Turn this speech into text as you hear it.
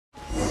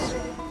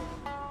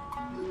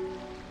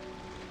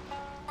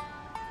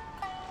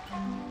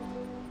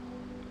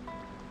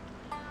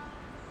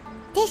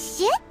This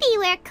should be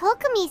where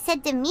Kokomi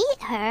said to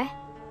meet her.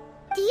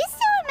 Do you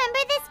still remember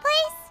this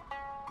place?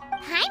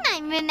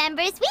 Paimon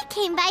remembers we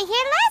came by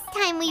here last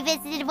time we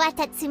visited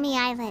Watatsumi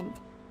Island.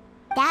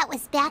 That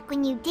was back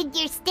when you did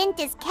your stint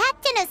as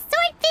captain of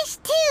Swordfish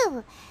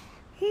too.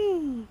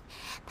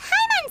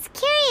 Paimon's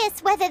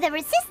curious whether the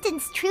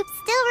resistance troops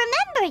still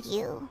remember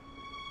you.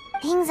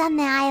 Things on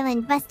the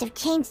island must have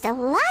changed a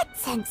lot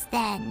since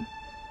then.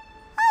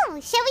 Oh,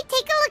 shall we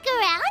take a look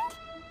around?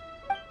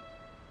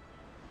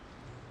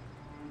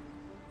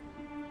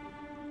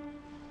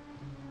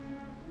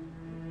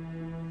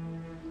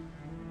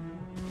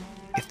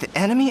 If the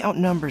enemy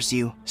outnumbers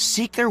you,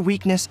 seek their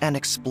weakness and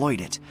exploit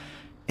it.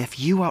 If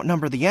you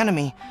outnumber the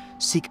enemy,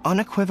 seek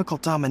unequivocal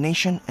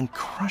domination and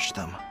crush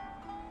them.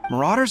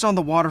 Marauders on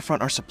the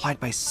waterfront are supplied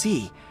by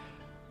sea.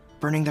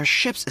 Burning their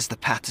ships is the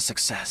path to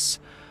success.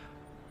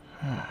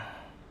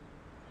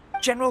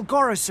 General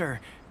Goro, sir,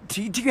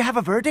 do you have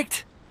a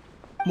verdict?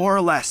 More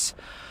or less.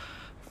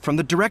 From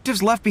the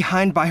directives left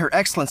behind by Her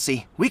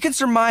Excellency, we can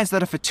surmise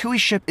that a Fatui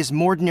ship is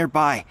moored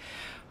nearby.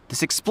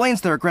 This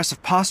explains their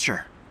aggressive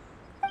posture.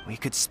 We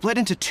could split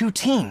into two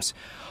teams,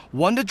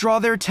 one to draw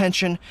their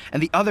attention,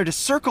 and the other to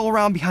circle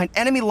around behind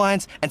enemy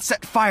lines and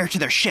set fire to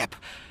their ship.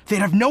 They'd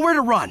have nowhere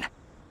to run.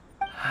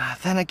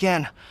 Then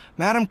again,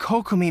 Madame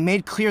Kokomi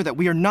made clear that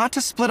we are not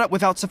to split up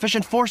without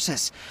sufficient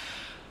forces.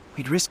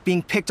 We'd risk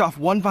being picked off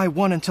one by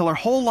one until our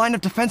whole line of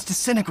defense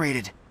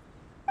disintegrated.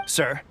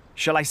 Sir,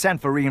 shall I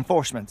send for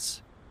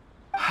reinforcements?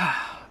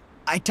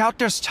 I doubt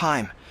there's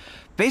time.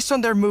 Based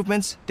on their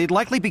movements, they'd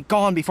likely be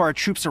gone before our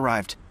troops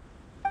arrived.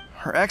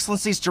 Her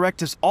Excellency's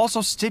directives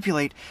also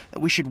stipulate that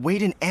we should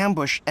wait in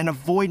ambush and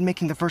avoid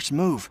making the first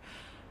move.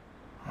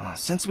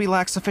 Since we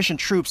lack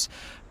sufficient troops,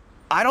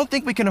 I don't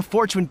think we can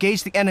afford to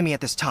engage the enemy at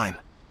this time.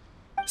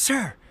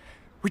 Sir,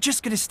 we're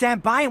just gonna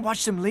stand by and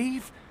watch them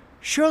leave?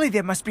 Surely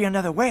there must be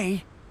another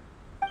way.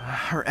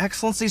 Her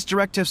Excellency's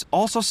directives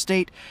also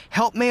state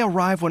help may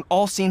arrive when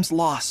all seems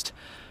lost.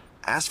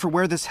 As for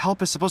where this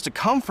help is supposed to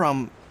come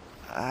from,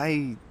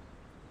 Hey,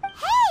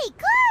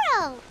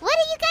 Goro! What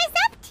are you guys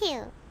up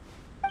to?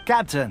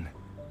 Captain,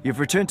 you've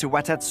returned to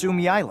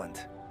Watatsumi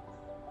Island.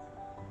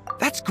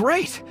 That's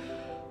great!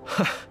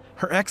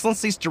 Her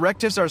Excellency's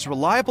directives are as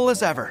reliable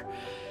as ever.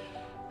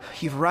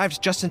 You've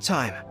arrived just in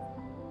time.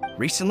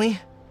 Recently,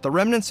 the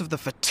remnants of the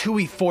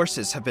Fatui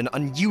forces have been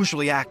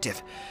unusually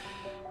active.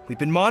 We've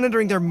been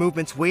monitoring their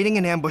movements, waiting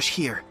in ambush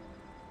here.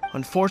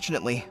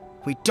 Unfortunately,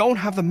 we don't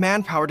have the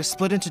manpower to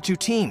split into two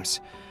teams.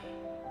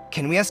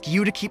 Can we ask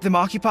you to keep them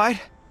occupied?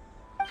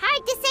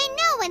 Hard to say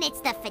no when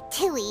it's the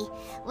Fatui.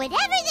 Whatever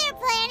they're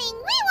planning,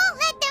 we won't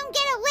let them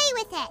get away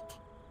with it.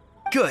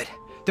 Good.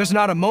 There's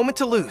not a moment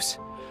to lose.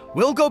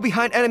 We'll go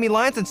behind enemy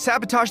lines and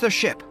sabotage their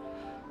ship.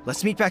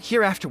 Let's meet back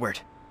here afterward.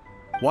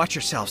 Watch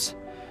yourselves.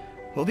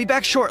 We'll be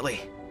back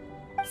shortly.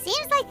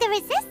 Seems like the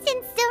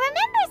Resistance still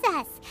remembers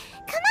us.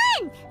 Come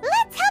on,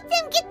 let's help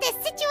them get this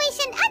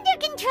situation under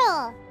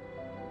control.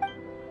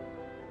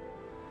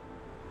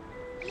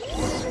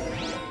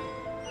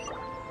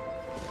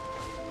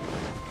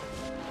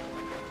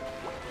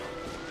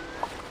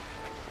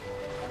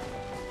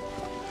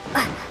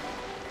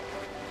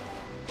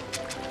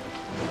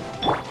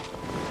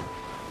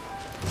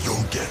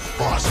 You'll get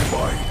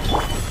frostbite.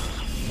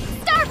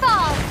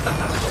 Starfall!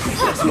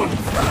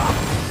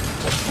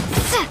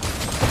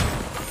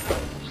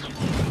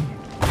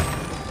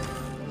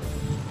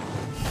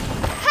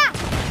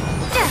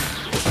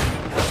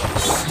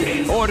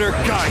 Order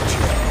guide you.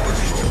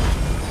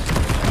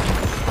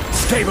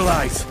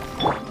 Stabilize.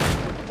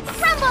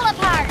 Crumble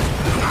apart!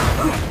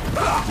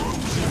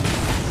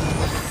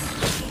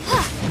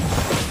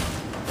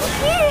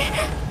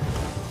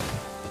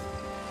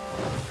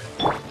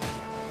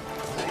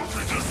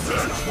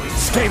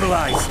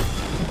 Stabilize.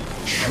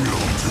 Chill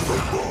to the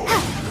bone.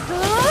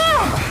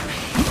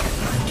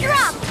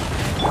 Drop!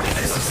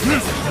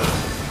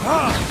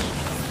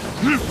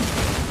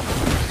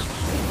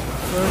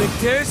 Verdict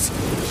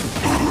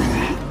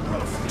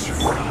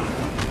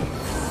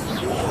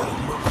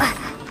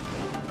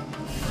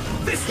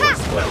This was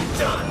well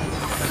done.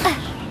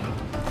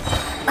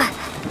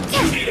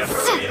 You need to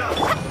hurry up.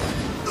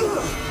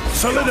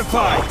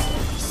 solidify.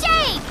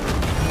 Shame!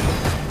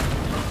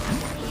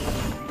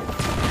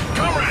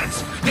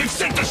 Comrades, they've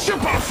set the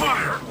ship on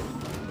fire.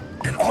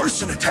 An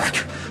arson attack.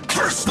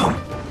 Curse them.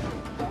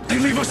 They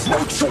leave us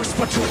no choice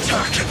but to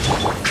attack.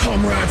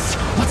 Comrades,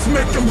 let's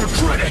make them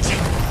regret it.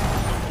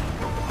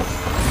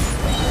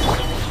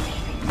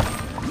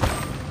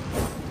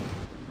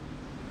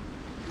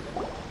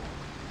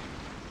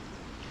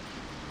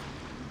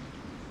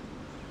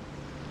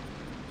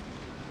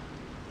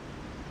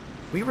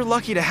 We were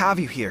lucky to have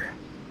you here.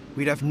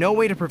 We'd have no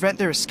way to prevent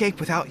their escape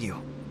without you.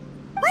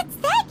 What's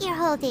that you're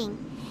holding?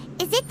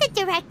 Is it the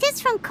directives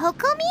from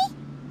Kokomi?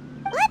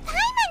 Let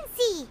Paimon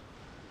see!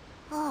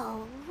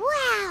 Oh,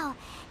 wow!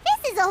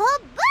 This is a whole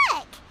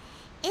book!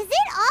 Is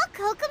it all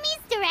Kokomi's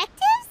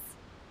directives?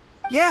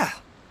 Yeah.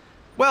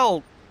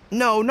 Well,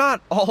 no,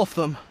 not all of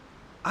them.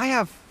 I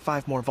have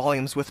 5 more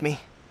volumes with me.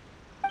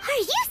 Are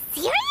you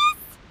serious?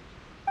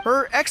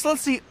 Her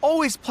Excellency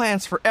always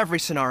plans for every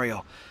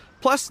scenario.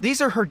 Plus, these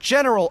are her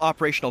general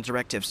operational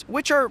directives,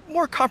 which are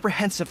more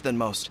comprehensive than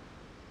most.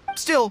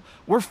 Still,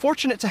 we're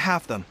fortunate to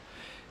have them.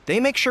 They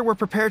make sure we're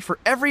prepared for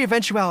every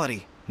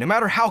eventuality, no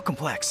matter how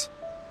complex.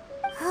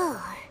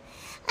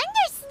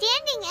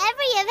 Understanding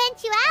every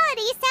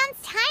eventuality sounds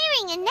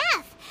tiring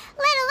enough,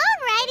 let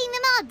alone writing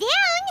them all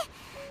down.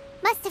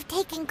 Must have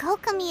taken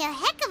Kokomi a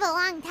heck of a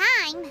long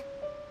time.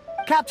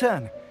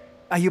 Captain,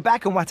 are you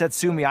back on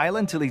Watatsumi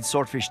Island to lead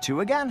Swordfish 2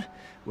 again?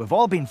 We've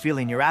all been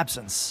feeling your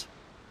absence.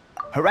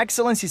 Her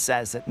Excellency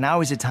says that now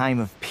is a time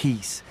of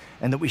peace,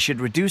 and that we should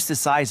reduce the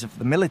size of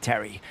the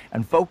military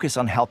and focus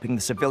on helping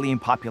the civilian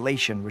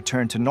population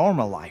return to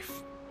normal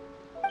life.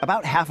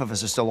 About half of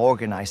us are still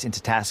organized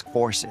into task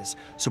forces,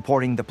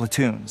 supporting the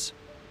platoons.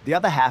 The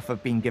other half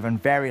have been given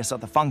various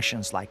other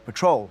functions like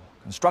patrol,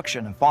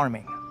 construction, and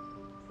farming.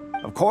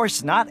 Of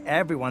course, not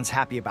everyone's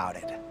happy about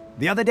it.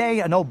 The other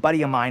day, an old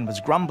buddy of mine was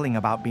grumbling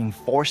about being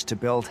forced to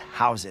build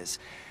houses.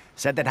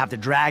 Said they'd have to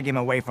drag him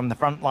away from the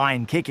front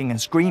line, kicking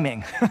and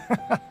screaming.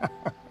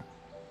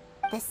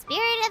 The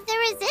spirit of the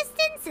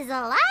resistance is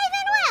alive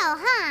and well,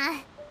 huh?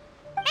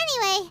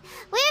 Anyway,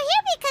 we're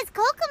here because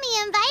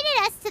Kokomi invited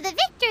us to the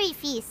victory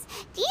feast.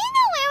 Do you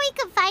know where we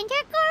can find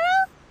her,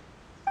 Goro?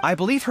 I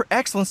believe Her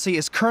Excellency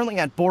is currently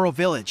at Boro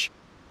Village.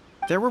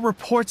 There were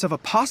reports of a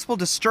possible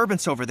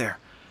disturbance over there.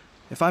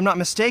 If I'm not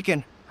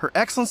mistaken, Her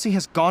Excellency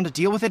has gone to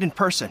deal with it in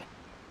person.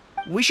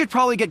 We should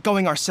probably get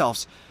going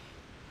ourselves.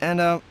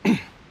 And,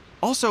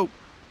 also,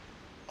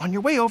 on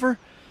your way over,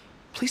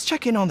 please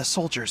check in on the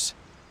soldiers.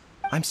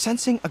 I'm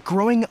sensing a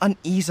growing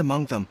unease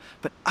among them,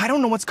 but I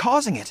don't know what's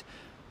causing it.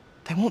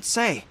 They won't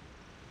say.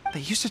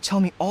 They used to tell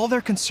me all their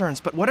concerns,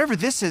 but whatever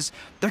this is,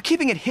 they're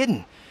keeping it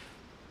hidden.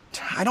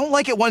 I don't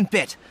like it one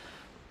bit.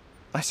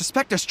 I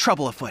suspect there's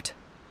trouble afoot.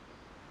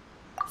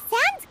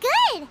 Sounds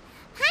good.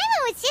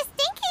 Paimon was just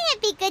thinking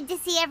it'd be good to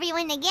see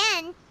everyone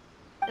again.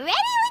 Ready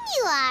when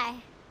you are.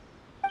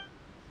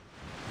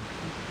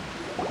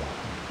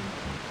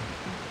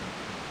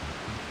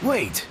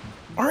 Wait,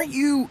 aren't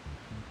you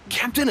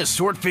Captain of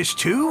Swordfish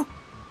 2?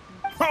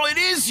 Oh, it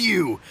is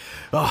you!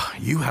 Oh,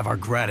 you have our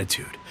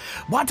gratitude.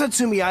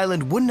 Watatsumi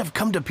Island wouldn't have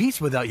come to peace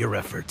without your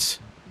efforts.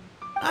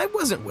 I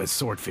wasn't with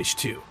Swordfish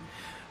 2,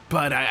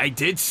 but I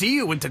did see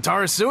you in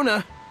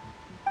Tatarasuna.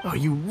 Oh,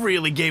 you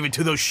really gave it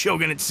to those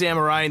shogunate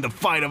samurai in the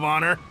fight of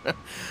honor.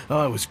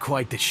 Oh, it was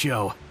quite the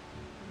show.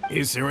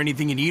 Is there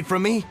anything you need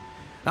from me?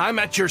 I'm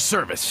at your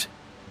service.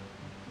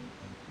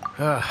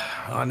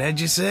 On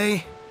edge, you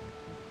say?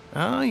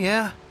 Oh,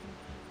 yeah.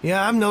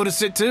 Yeah, I've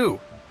noticed it too.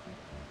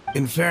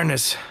 In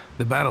fairness,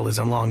 the battle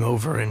isn't long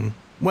over, and,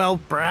 well,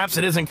 perhaps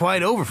it isn't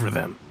quite over for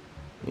them.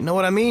 You know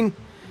what I mean?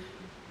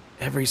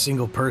 Every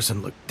single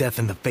person looked death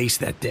in the face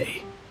that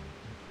day.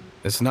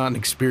 It's not an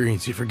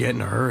experience you forget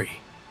in a hurry.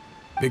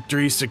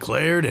 Victory's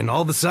declared, and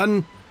all of a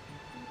sudden,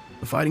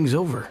 the fighting's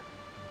over.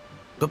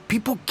 But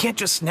people can't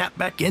just snap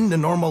back into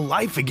normal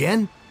life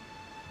again.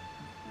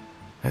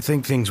 I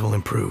think things will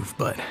improve,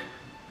 but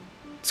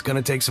it's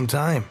gonna take some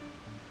time.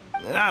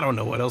 I don't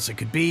know what else it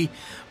could be,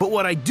 but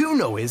what I do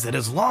know is that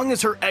as long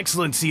as Her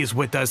Excellency is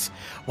with us,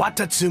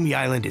 Watatsumi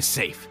Island is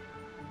safe.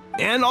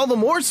 And all the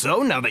more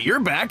so now that you're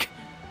back.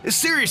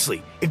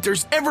 Seriously, if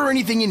there's ever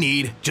anything you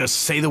need, just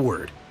say the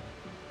word.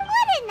 What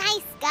a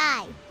nice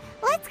guy.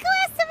 Let's go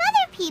ask some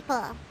other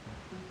people.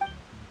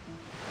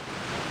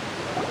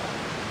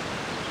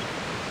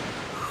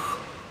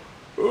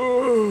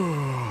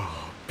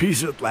 Oh,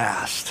 peace at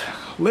last.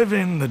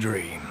 Living the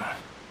dream.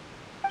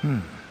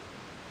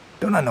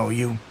 Don't I know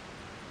you?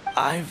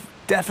 I've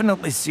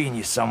definitely seen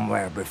you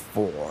somewhere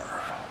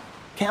before.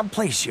 Can't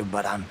place you,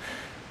 but I'm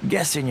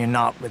guessing you're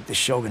not with the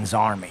Shogun's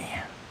army.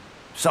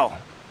 So,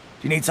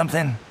 do you need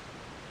something?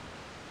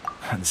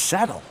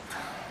 Unsettled?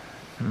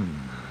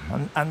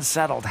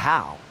 Unsettled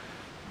how?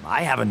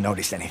 I haven't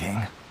noticed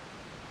anything.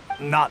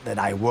 Not that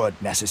I would,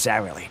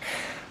 necessarily.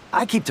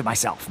 I keep to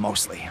myself,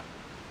 mostly.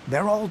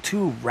 They're all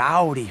too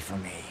rowdy for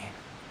me.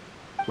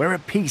 We're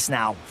at peace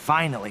now,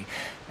 finally,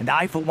 and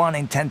I, for one,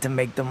 intend to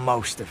make the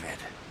most of it.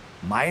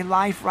 My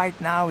life right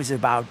now is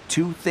about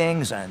two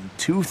things and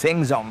two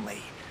things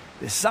only.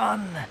 The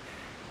sun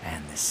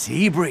and the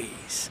sea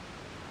breeze.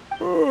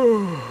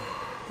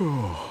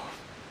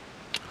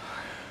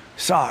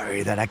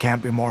 Sorry that I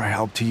can't be more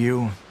help to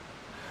you.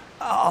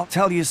 I'll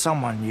tell you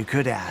someone you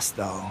could ask,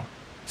 though.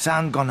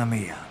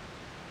 Sangonomiya.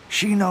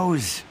 She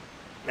knows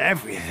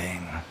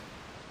everything.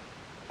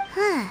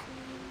 Huh.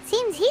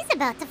 Seems he's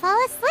about to fall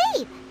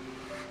asleep.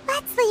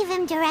 Let's leave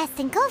him to rest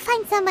and go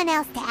find someone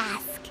else to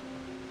ask.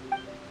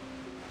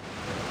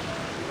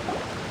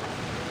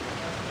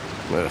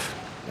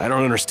 I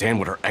don't understand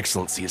what Her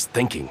Excellency is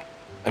thinking.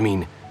 I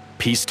mean,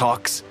 peace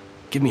talks?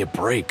 Give me a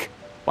break.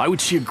 Why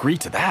would she agree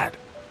to that?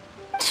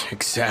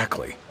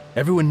 Exactly.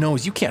 Everyone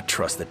knows you can't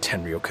trust the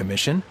Tenryou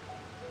Commission.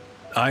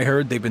 I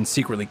heard they've been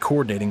secretly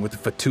coordinating with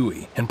the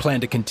Fatui and plan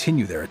to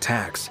continue their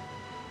attacks.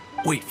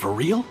 Wait, for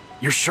real?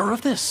 You're sure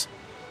of this?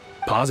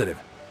 Positive.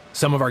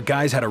 Some of our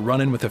guys had a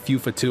run-in with a few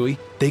Fatui.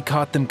 They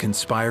caught them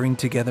conspiring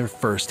together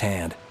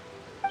firsthand.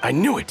 I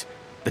knew it!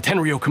 The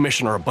Tenryo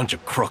Commission are a bunch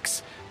of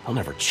crooks. They'll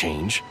never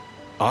change.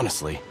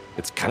 Honestly,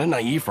 it's kind of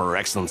naive for Her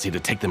Excellency to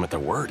take them at their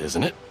word,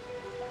 isn't it?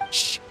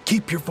 Shh,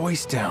 keep your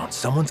voice down.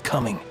 Someone's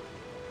coming.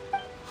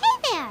 Hey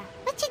there!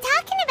 What you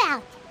talking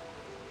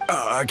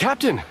about?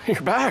 Captain,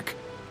 you're back.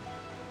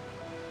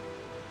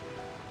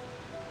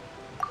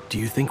 Do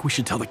you think we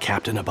should tell the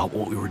captain about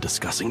what we were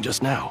discussing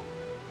just now?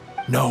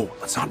 No,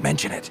 let's not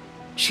mention it.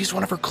 She's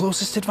one of her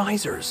closest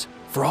advisors.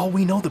 For all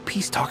we know, the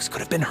peace talks could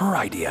have been her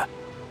idea.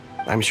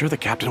 I'm sure the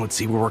captain would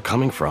see where we're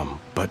coming from,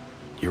 but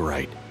you're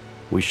right.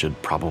 We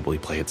should probably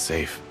play it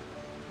safe.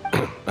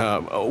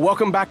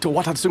 Welcome back to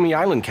Watatsumi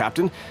Island,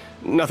 Captain.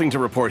 Nothing to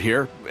report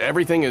here.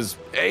 Everything is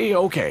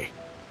A-okay.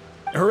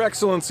 Her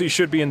Excellency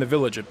should be in the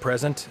village at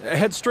present.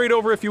 Head straight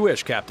over if you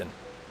wish, Captain.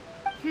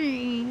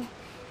 Paimon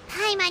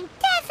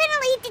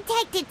definitely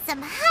detected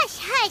some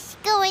hush-hush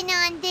going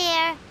on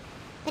there.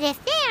 But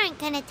if they aren't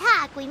gonna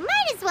talk, we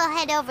might as well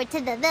head over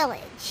to the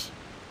village.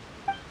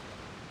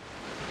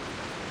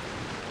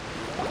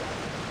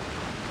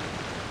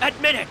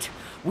 Admit it!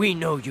 We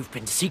know you've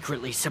been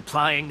secretly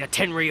supplying the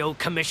Tenryo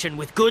Commission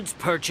with goods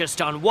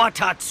purchased on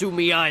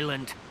Watatsumi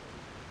Island.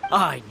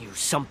 I knew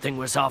something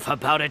was off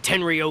about a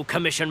Tenryo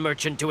Commission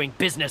merchant doing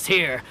business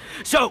here.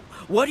 So,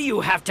 what do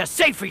you have to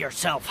say for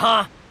yourself,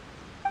 huh?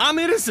 I'm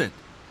innocent!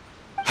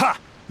 Ha!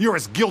 You're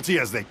as guilty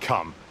as they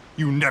come.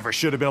 You never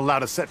should have been allowed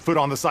to set foot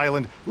on this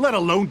island, let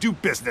alone do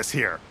business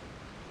here.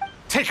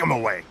 Take him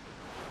away.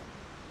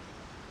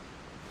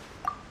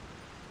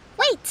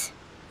 Wait!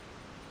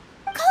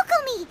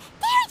 Kokomi,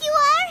 there you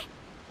are!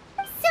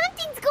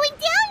 Something's going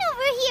down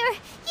over here.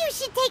 You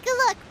should take a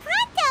look,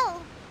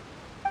 pronto!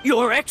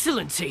 Your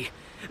Excellency,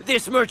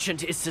 this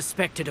merchant is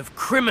suspected of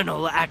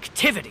criminal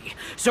activity,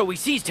 so we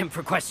seized him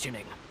for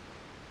questioning.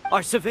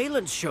 Our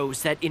surveillance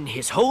shows that in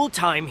his whole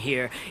time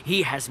here,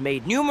 he has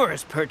made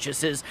numerous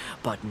purchases,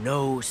 but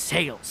no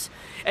sales.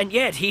 And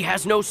yet he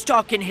has no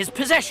stock in his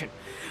possession.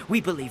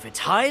 We believe it's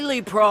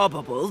highly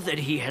probable that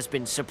he has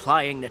been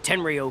supplying the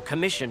Tenryo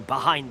Commission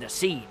behind the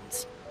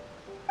scenes.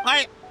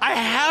 I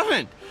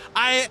haven't!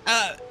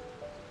 That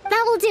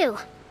will do.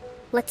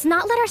 Let's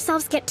not let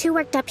ourselves get too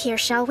worked up here,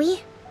 shall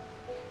we?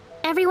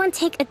 Everyone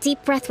take a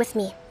deep breath with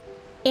me.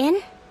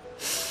 In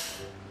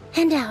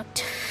and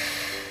out.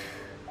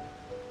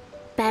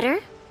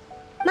 Better?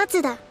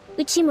 Matsuda,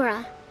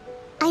 Uchimura,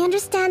 I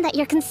understand that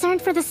you're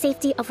concerned for the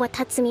safety of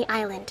Watatsumi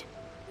Island.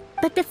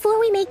 But before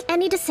we make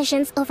any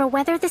decisions over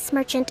whether this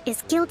merchant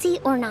is guilty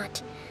or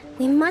not,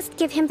 we must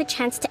give him the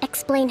chance to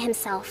explain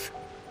himself.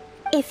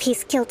 If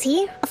he's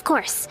guilty, of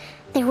course,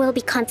 there will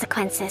be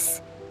consequences.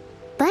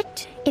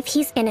 But if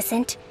he's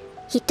innocent,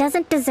 he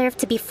doesn't deserve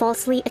to be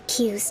falsely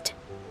accused.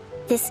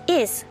 This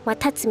is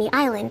Watatsumi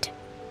Island.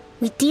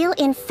 We deal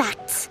in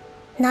facts,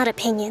 not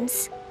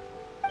opinions.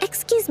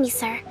 Excuse me,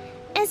 sir.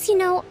 As you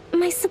know,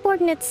 my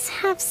subordinates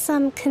have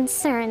some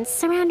concerns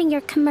surrounding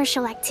your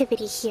commercial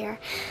activity here.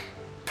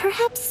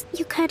 Perhaps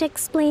you could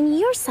explain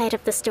your side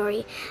of the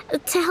story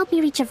to help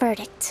me reach a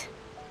verdict.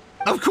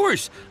 Of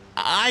course!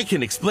 I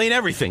can explain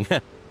everything.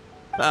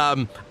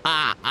 I'm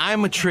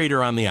a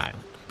trader on the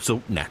island,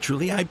 so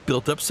naturally I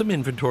built up some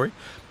inventory.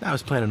 I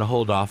was planning to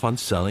hold off on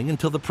selling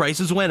until the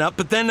prices went up,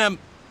 but then,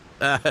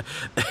 but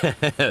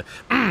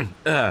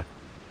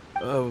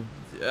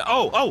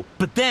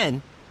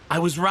then I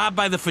was robbed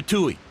by the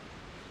Fatui.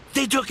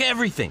 They took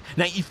everything.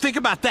 Now, you think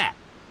about that.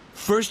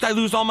 First I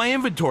lose all my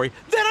inventory,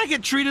 then I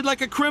get treated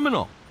like a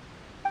criminal.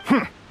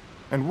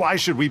 And why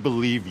should we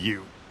believe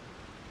you?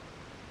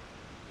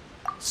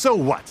 So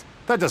what?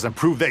 That doesn't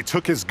prove they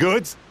took his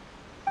goods.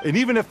 And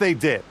even if they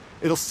did,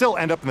 it'll still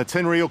end up in the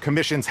Tenryo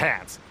Commission's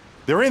hands.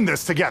 They're in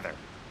this together.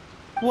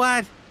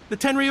 What? The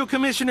Tenryo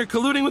Commission are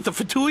colluding with the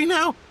Fatui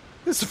now?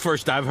 This is the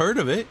first I've heard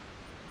of it.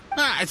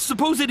 I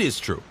suppose it is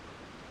true.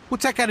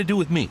 What's that got to do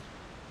with me?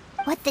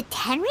 What, the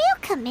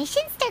Tenryo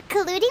Commission start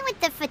colluding with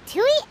the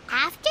Fatui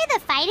after the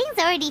fighting's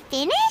already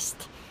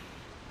finished?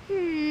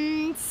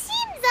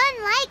 Seems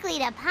unlikely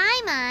to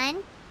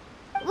Paimon.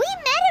 We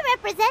met a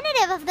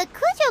representative of the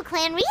Kujo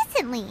clan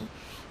recently.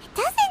 It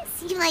doesn't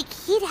seem like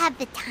he'd have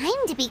the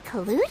time to be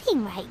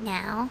colluding right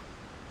now.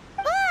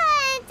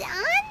 But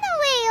on the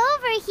way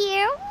over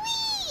here,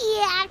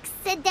 we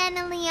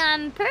accidentally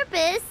on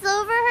purpose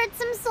overheard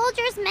some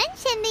soldiers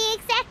mention the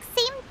exact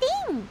same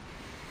thing.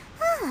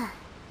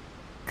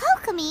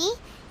 Kokomi,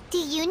 do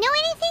you know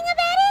anything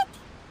about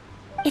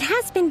it? It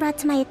has been brought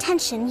to my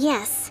attention,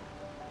 yes.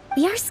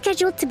 We are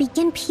scheduled to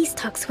begin peace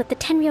talks with the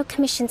Tenryo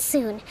Commission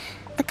soon.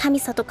 The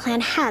Kamisato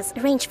clan has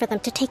arranged for them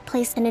to take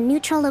place in a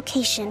neutral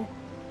location.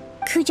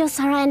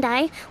 Kujo-Sara and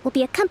I will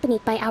be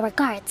accompanied by our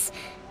guards.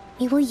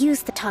 We will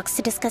use the talks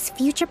to discuss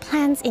future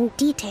plans in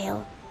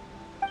detail.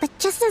 But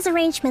just as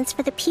arrangements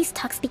for the peace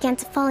talks began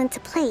to fall into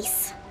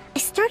place, I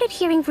started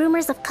hearing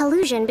rumors of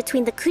collusion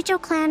between the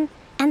Kujo clan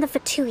and the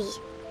Fatui.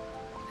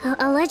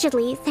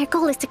 Allegedly, their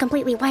goal is to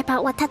completely wipe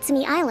out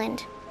Watatsumi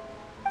Island.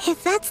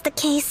 If that's the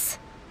case,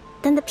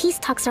 then the peace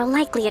talks are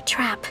likely a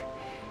trap.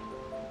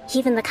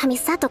 Even the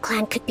Kamisato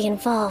clan could be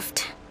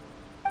involved.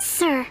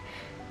 Sir,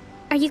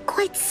 Are you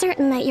quite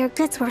certain that your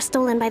goods were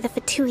stolen by the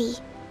Fatui?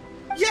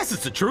 Yes,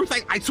 it's the truth.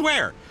 I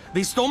swear.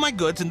 They stole my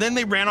goods and then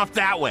they ran off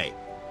that way.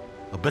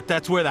 I'll bet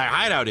that's where that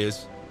hideout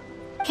is.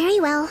 Very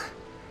well.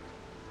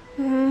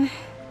 The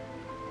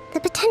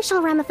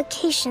potential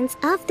ramifications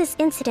of this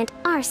incident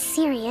are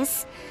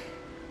serious.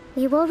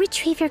 We will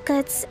retrieve your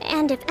goods,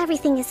 and if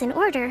everything is in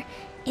order,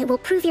 it will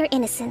prove your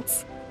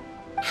innocence.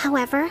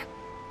 However,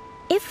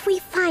 if we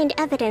find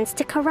evidence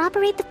to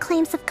corroborate the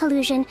claims of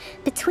collusion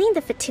between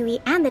the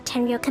Fatui and the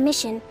Tenryou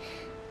Commission,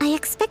 I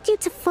expect you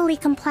to fully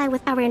comply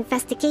with our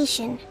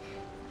investigation.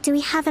 Do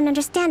we have an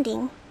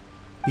understanding?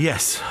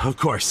 Yes, of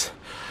course.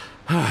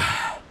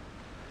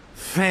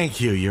 Thank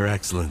you, Your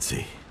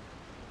Excellency.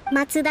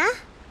 Matsuda?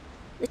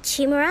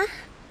 Uchimura?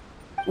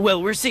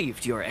 Well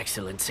received, Your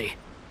Excellency.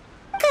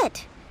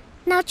 Good.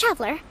 Now,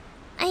 Traveler,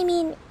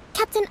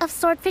 Captain of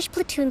Swordfish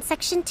Platoon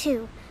Section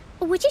 2,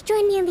 would you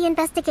join me in the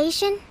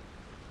investigation?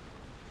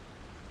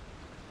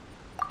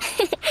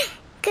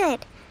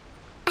 Good.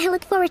 I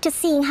look forward to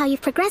seeing how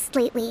you've progressed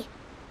lately.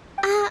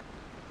 I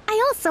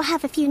also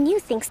have a few new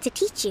things to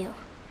teach you.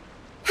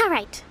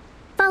 Alright,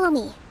 follow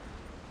me.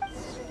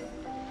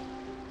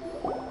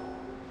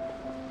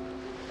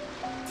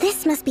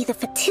 This must be the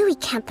Fatui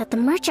camp that the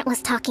merchant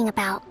was talking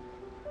about.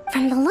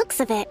 From the looks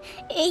of it,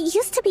 it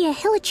used to be a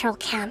Hilichurl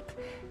camp.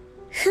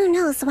 Who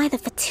knows why the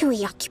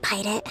Fatui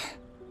occupied it?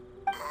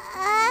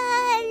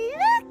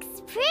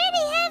 Looks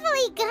pretty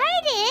heavily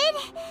guarded.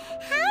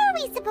 How are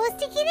we supposed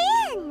to get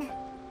in?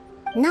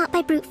 Not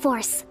by brute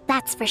force,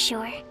 that's for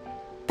sure.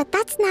 But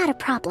that's not a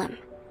problem.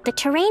 The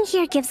terrain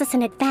here gives us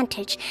an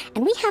advantage,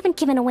 and we haven't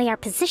given away our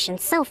position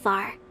so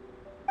far.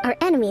 Our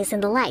enemy is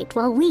in the light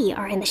while we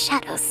are in the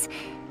shadows.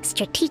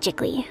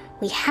 Strategically,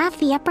 we have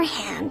the upper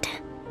hand.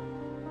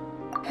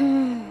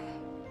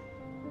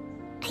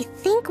 I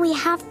think we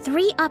have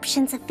 3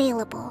 options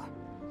available.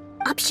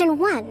 Option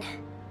 1.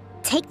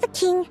 Take the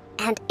king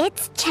and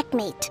its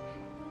checkmate.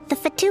 The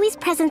Fatui's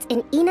presence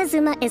in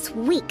Inazuma is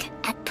weak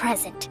at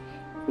present.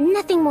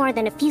 Nothing more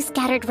than a few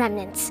scattered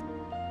remnants.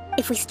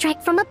 If we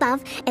strike from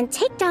above and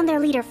take down their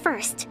leader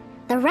first,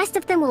 the rest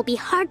of them will be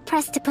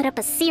hard-pressed to put up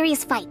a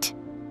serious fight.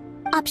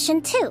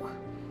 Option 2.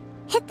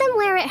 Hit them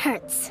where it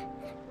hurts.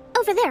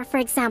 Over there, for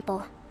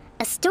example,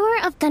 a store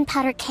of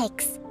gunpowder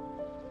cakes.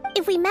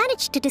 If we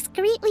manage to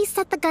discreetly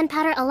set the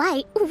gunpowder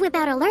alight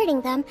without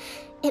alerting them,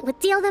 it would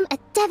deal them a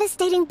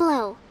devastating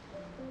blow.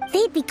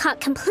 They'd be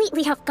caught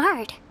completely off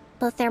guard.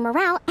 Both their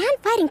morale and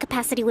fighting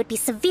capacity would be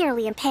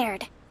severely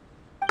impaired.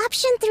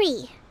 Option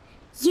 3.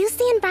 Use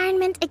the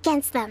environment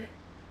against them.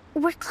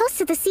 We're close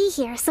to the sea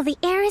here, so the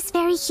air is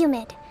very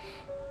humid.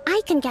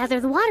 I can gather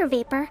the water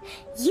vapor,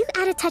 you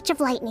add a touch of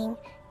lightning,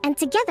 and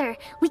together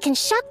we can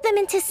shock them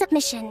into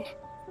submission.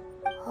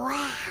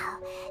 Wow,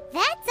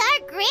 that's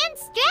our grand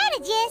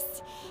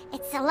strategist.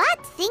 It's a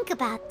lot to think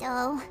about,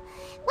 though.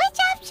 Which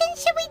option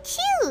should we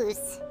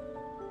choose?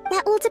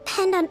 That will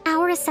depend on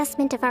our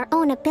assessment of our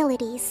own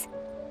abilities.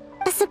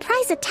 A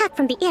surprise attack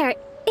from the air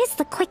is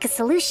the quickest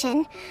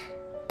solution,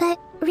 but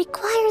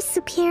requires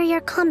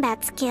superior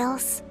combat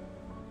skills.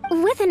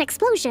 With an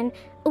explosion,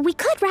 we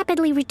could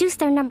rapidly reduce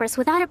their numbers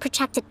without a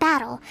protracted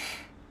battle,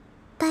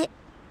 but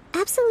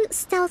absolute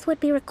stealth would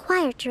be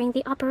required during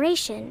the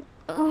operation,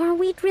 or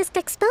we'd risk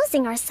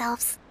exposing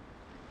ourselves.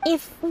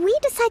 If we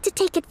decide to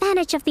take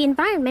advantage of the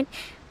environment,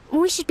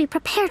 we should be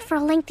prepared for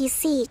a lengthy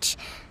siege.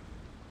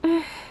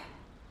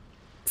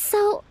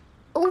 So,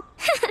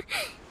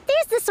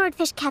 there's the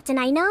swordfish captain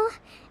I know.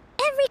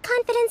 Every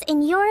confidence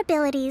in your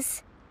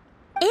abilities.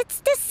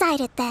 It's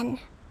decided then.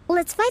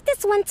 Let's fight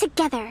this one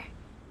together.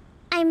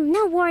 I'm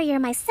no warrior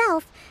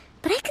myself,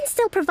 but I can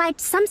still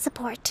provide some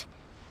support.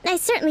 I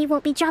certainly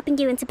won't be dropping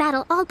you into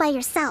battle all by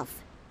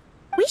yourself.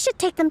 We should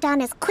take them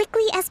down as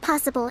quickly as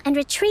possible and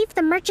retrieve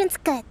the merchant's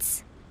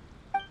goods.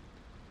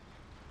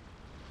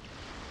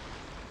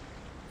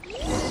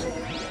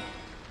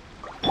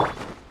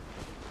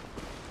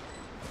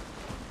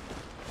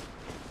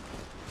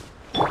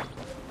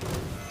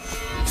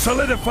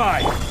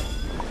 Solidify!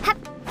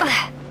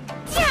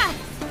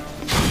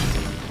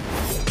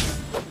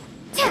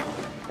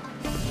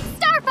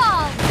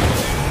 Starfall!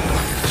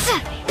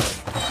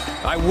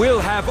 I will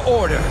have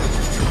order.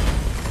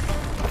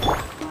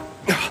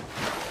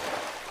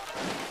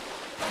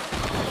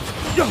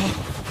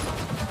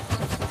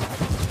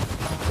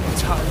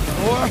 Time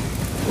for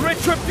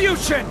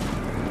retribution!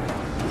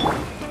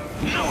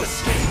 No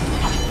escape!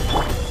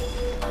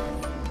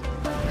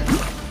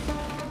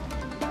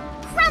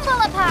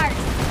 Crumble apart!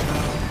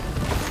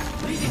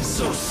 Leaving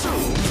so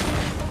soon!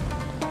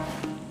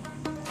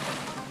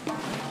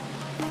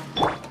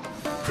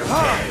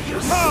 Prepare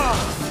yourself!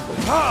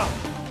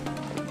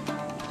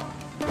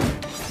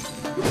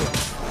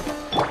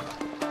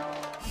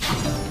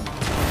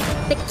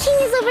 The king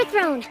is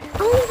overthrown.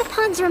 Only the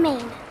pawns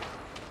remain.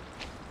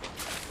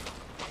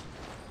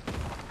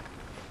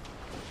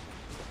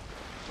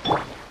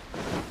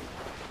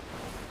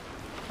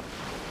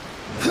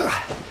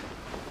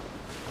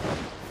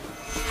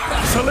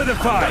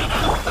 Solidify!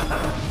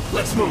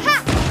 Let's move!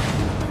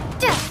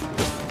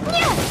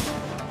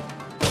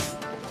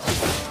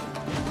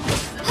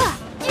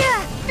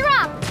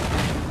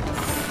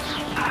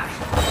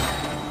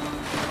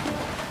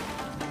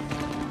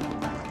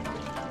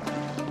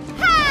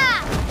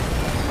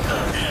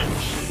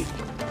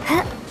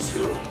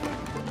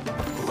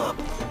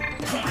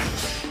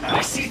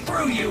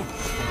 you!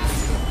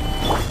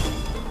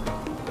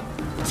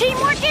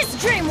 Teamwork is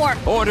dreamwork!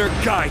 Order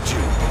guide you!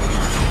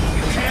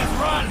 You can't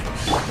run!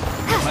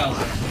 Well,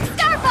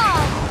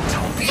 Starball!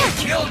 don't be a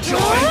killjoy!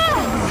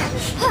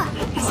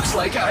 Looks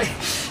like I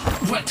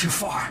went too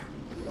far.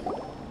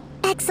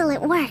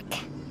 Excellent work.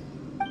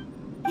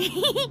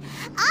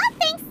 All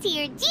thanks to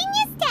your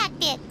genius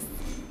tactics.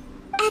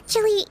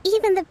 Actually,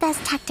 even the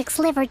best tactics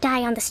live or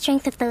die on the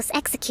strength of those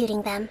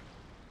executing them.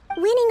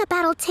 Winning a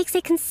battle takes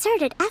a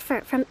concerted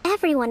effort from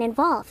everyone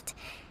involved.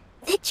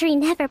 Victory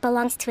never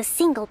belongs to a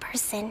single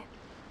person.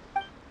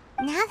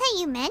 Now that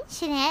you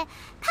mention it,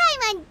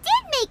 Paimon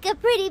did make a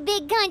pretty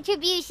big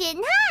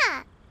contribution,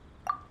 huh?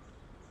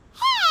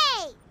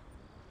 Hey!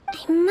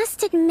 I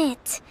must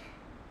admit,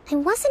 I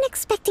wasn't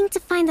expecting to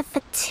find the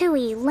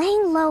Fatui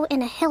laying low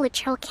in a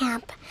Hilichurl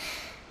camp.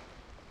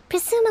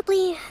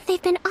 Presumably,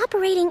 they've been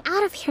operating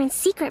out of here in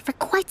secret for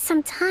quite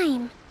some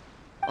time.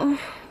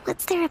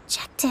 What's their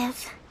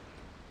objective?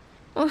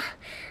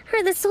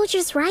 Are the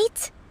soldiers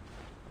right?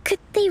 Could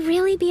they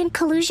really be in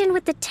collusion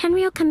with the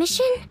Tenryou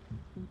Commission?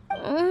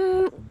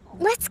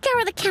 Let's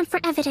scour the camp for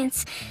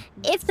evidence.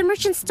 If the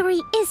merchant's story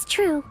is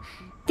true,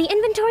 the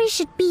inventory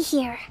should be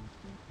here.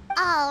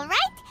 All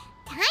right,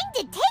 time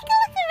to take a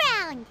look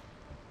around.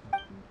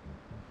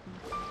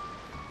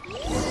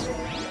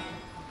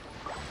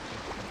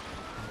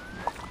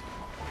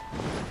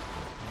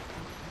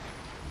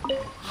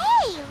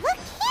 Hey, look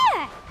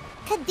here!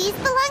 Could these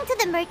belong to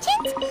the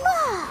merchant?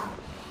 Whoa!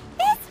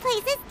 This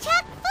place is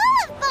chock full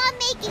of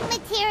bomb-making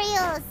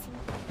materials!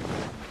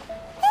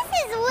 This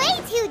is way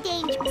too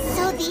dangerous.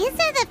 So these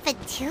are the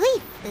Fatui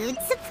food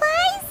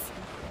supplies?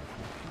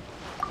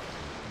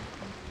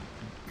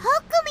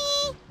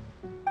 Kokomi!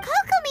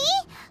 Kokomi!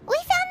 We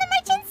found the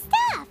merchant's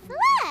stuff!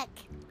 Look!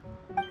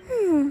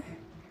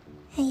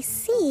 I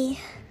see.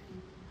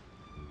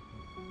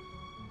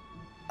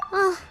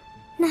 Oh,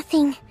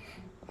 nothing.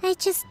 I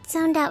just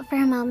zoned out for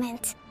a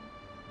moment.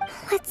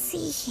 Let's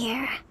see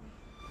here.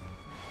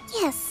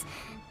 Yes,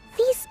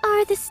 these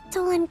are the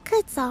stolen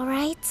goods, all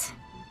right.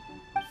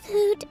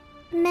 Food,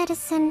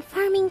 medicine,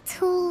 farming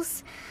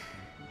tools.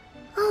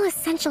 All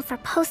essential for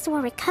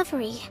post-war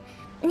recovery.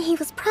 And he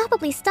was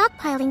probably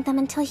stockpiling them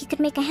until he could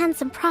make a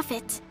handsome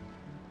profit.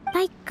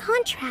 By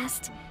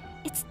contrast,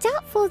 it's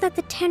doubtful that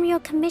the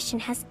Tenryou Commission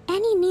has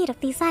any need of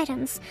these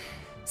items,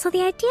 so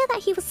the idea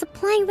that he was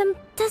supplying them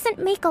doesn't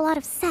make a lot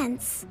of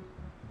sense.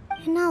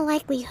 In all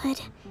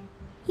likelihood,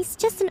 he's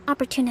just an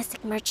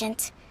opportunistic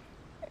merchant.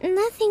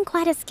 Nothing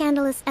quite as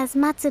scandalous as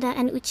Matsuda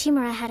and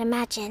Uchimura had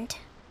imagined.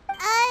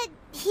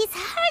 He's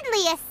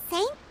hardly a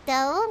saint,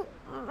 though,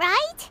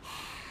 right?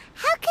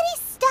 How could he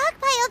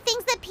stockpile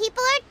things that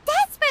people are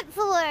desperate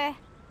for?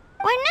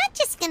 We're not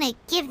just gonna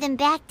give them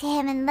back to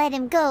him and let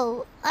him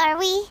go, are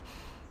we?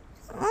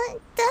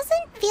 It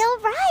doesn't feel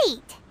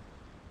right.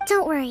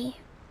 Don't worry.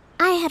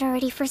 I had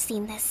already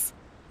foreseen this.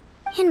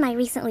 In my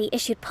recently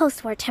issued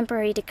post-war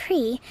temporary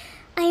decree,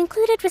 I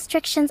included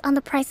restrictions on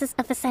the prices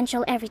of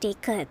essential everyday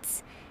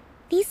goods.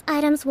 These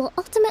items will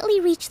ultimately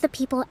reach the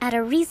people at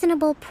a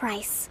reasonable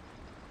price.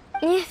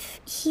 If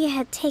he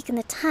had taken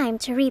the time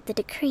to read the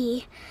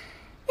decree,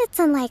 it's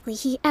unlikely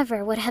he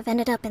ever would have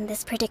ended up in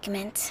this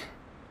predicament.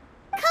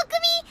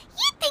 Kokomi,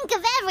 you think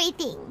of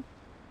everything!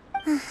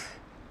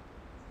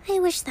 I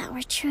wish that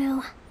were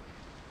true.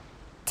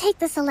 Take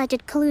this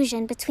alleged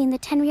collusion between the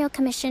Tenryou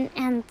Commission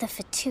and the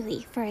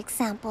Fatui, for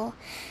example.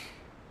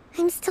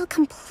 I'm still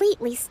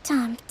completely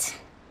stumped.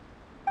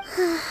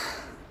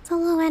 The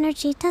low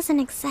energy doesn't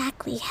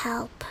exactly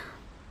help.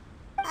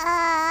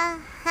 Huh?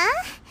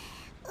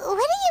 What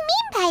do you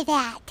mean by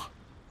that?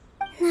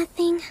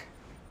 Nothing.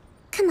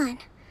 Come on,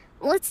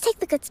 let's take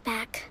the goods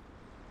back.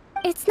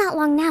 It's not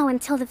long now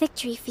until the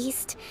victory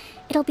feast.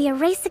 It'll be a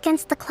race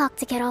against the clock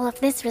to get all of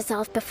this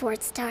resolved before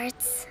it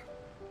starts.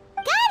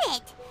 Got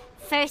it!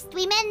 First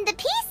we mend the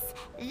peace,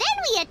 then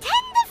we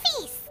attend the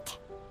feast!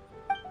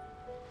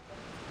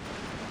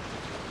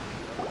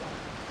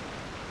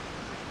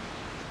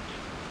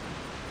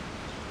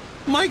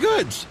 My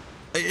goods!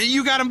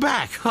 You got them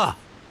back, huh?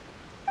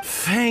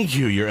 Thank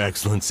you, Your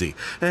Excellency.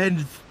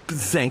 And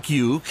thank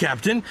you,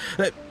 Captain.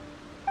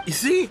 You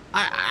see,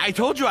 I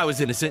told you I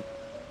was innocent.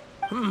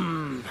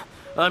 I'm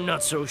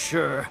not so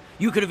sure.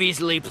 You could have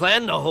easily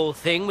planned the whole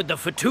thing with the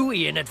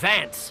Fatui in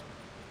advance.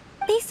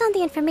 Based on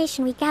the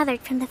information we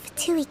gathered from the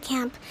Fatui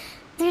camp,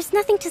 there's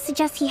nothing to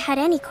suggest he had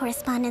any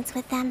correspondence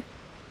with them.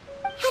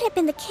 Had it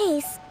been the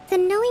case,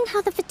 then knowing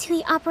how the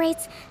Fatui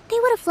operates, they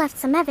would have left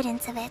some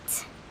evidence of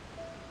it.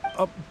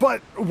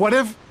 But what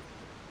if...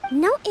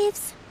 No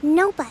ifs,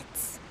 no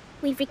buts.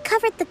 We've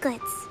recovered the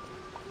goods.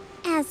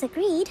 As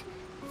agreed,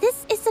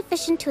 this is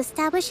sufficient to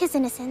establish his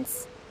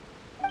innocence.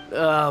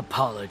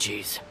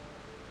 Apologies.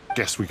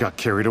 Guess we got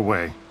carried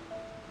away.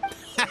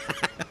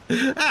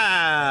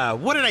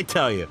 What did I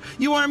tell you?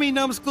 You army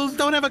numbskulls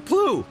don't have a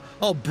clue.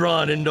 All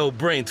brawn and no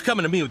brains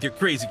coming to me with your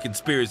crazy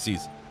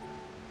conspiracies.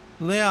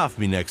 Lay off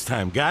me next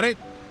time, got it?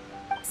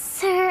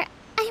 Sir,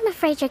 I'm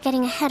afraid you're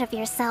getting ahead of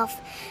yourself.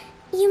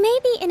 You may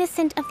be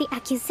innocent of the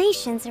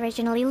accusations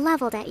originally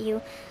leveled at you,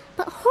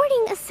 But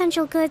hoarding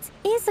essential goods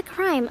is a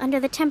crime under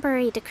the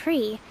temporary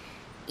decree.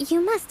 You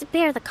must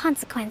bear the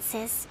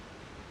consequences.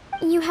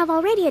 You have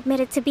already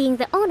admitted to being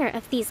the owner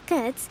of these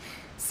goods,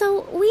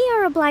 so we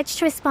are obliged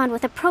to respond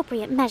with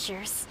appropriate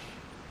measures.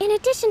 In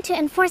addition to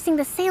enforcing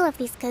the sale of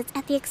these goods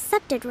at the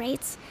accepted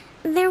rates,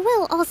 there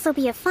will also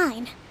be a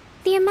fine,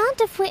 the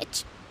amount of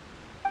which...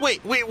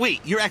 Wait,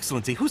 Your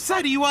Excellency, whose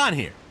side are you on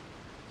here?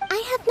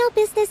 I have no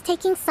business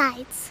taking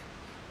sides.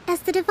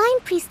 As the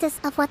Divine Priestess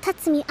of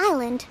Watatsumi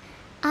Island,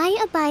 I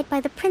abide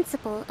by the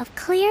principle of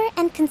clear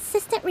and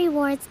consistent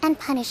rewards and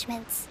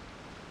punishments.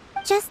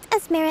 Just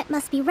as merit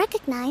must be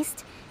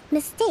recognized,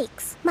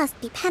 mistakes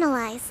must be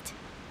penalized.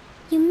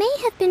 You may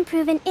have been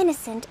proven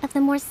innocent of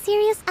the more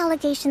serious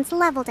allegations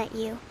leveled at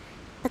you,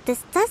 but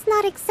this does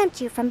not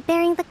exempt you from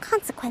bearing the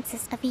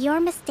consequences of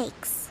your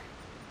mistakes.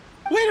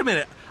 Wait a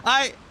minute,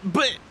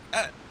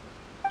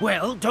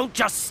 Well, don't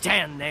just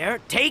stand there.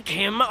 Take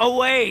him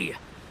away.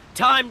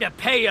 Time to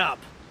pay up.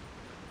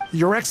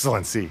 Your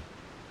Excellency,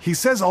 he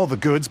says all the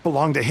goods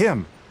belong to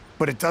him,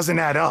 but it doesn't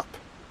add up.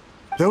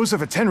 Those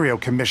of a Tenryou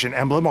Commission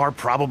emblem are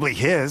probably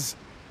his,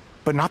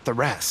 but not the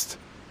rest.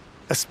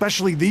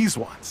 Especially these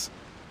ones.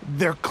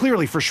 They're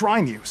clearly for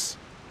shrine use.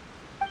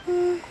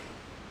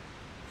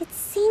 It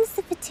seems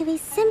the Fatui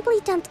simply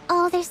dumped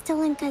all their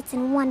stolen goods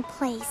in one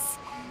place.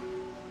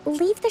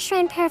 Leave the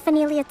shrine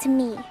paraphernalia to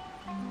me.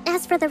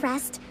 As for the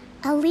rest,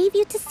 I'll leave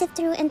you to sift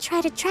through and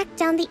try to track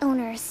down the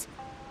owners.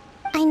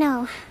 I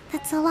know,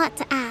 that's a lot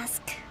to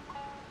ask.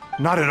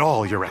 Not at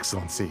all, Your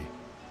Excellency.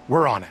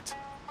 We're on it.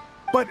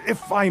 But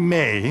if I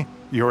may,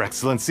 Your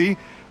Excellency,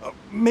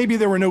 maybe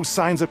there were no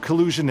signs of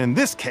collusion in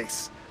this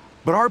case,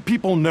 but our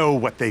people know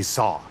what they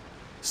saw.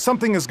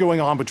 Something is going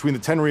on between the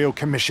Tenryou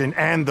Commission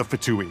and the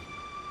Fatui.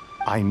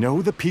 I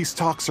know the peace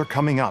talks are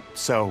coming up,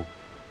 so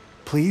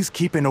please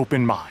keep an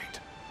open mind.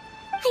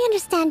 I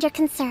understand your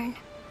concern.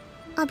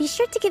 I'll be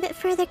sure to give it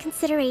further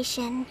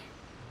consideration.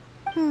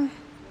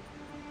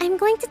 I'm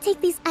going to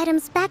take these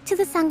items back to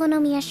the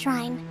Sangonomiya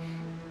Shrine.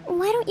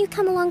 Why don't you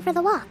come along for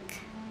the walk?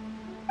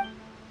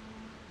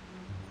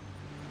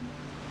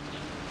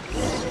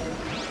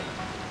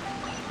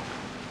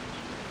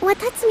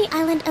 Watatsumi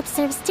Island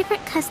observes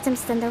different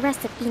customs than the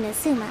rest of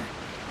Inazuma.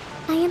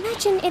 I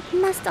imagine it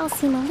must all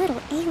seem a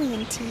little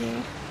alien to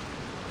you.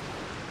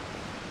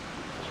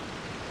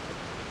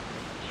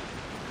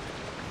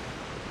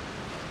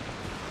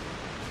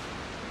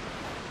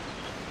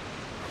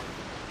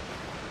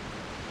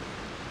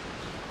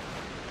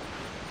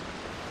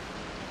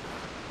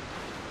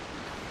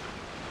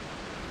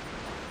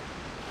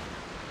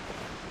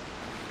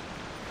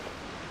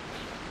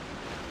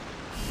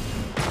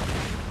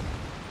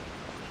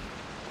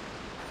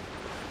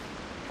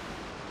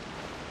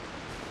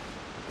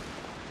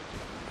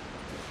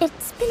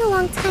 It's been a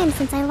long time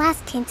since I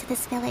last came to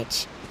this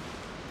village.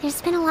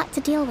 There's been a lot to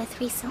deal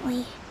with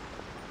recently.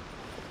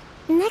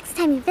 Next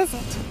time you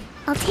visit,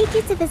 I'll take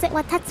you to visit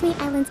Watatsumi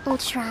Island's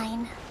old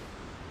shrine.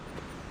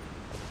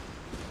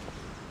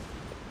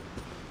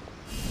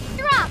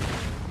 Drop!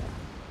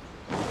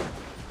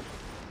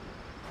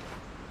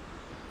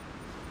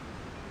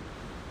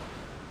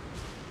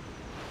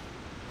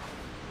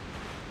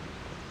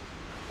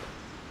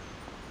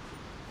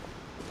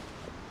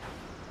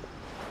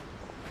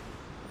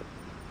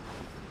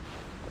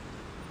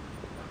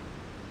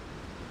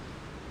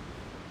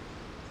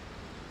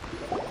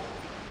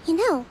 You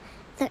know,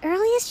 the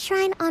earliest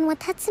shrine on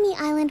Watatsumi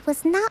Island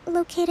was not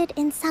located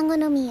in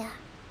Sangonomiya.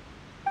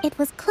 It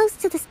was close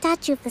to the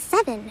Statue of the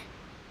Seven.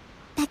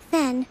 Back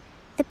then,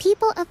 the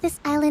people of this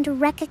island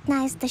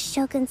recognized the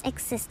shogun's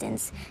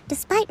existence,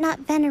 despite not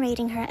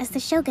venerating her as the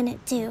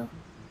shogunate do.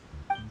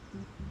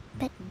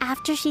 But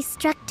after she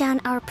struck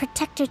down our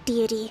protector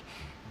deity,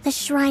 the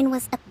shrine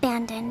was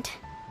abandoned.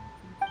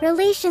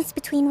 Relations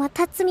between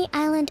Watatsumi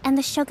Island and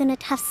the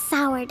shogunate have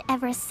soured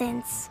ever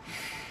since.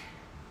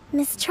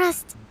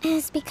 Mistrust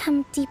has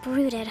become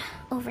deep-rooted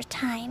over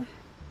time.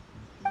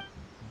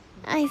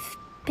 I've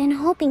been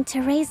hoping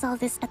to raise all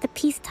this at the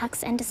peace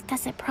talks and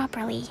discuss it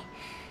properly.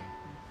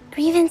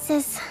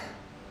 Grievances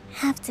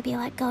have to be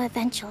let go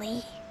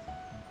eventually.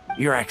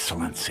 Your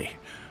Excellency,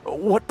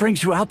 what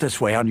brings you out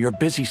this way on your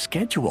busy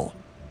schedule?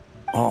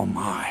 Oh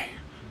my,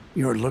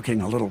 you're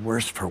looking a little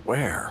worse for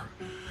wear.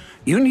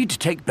 You need to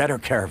take better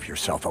care of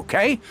yourself,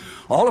 okay?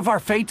 All of our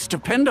fates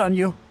depend on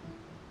you.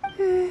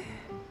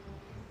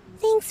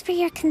 Thanks for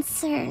your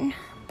concern,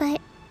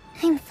 but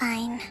I'm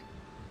fine.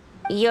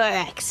 Your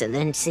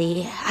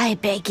Excellency, I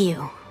beg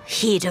you,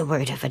 heed a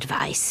word of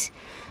advice.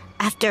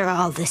 After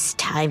all this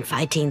time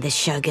fighting the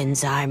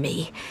Shogun's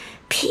army,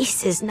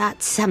 peace is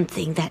not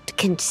something that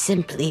can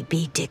simply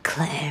be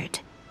declared.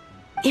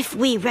 If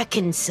we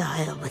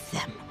reconcile with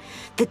them,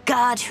 the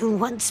god who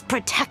once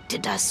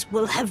protected us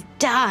will have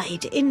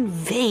died in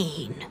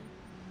vain.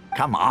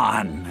 Come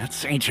on,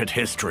 it's ancient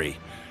history.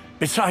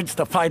 Besides,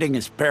 the fighting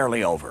is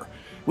barely over.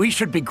 We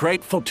should be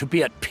grateful to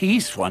be at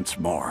peace once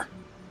more.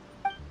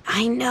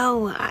 I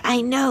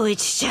know,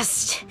 it's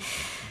just...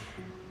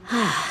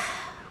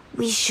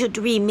 we should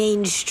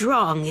remain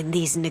strong in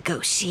these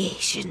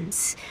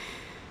negotiations.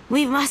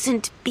 We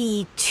mustn't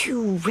be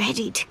too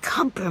ready to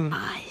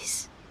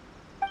compromise.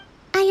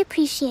 I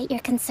appreciate your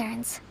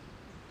concerns.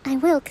 I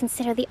will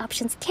consider the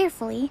options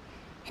carefully,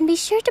 and be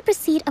sure to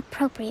proceed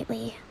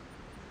appropriately.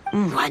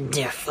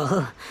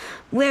 Wonderful.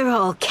 We're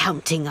all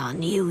counting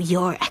on you,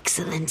 Your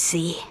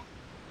Excellency.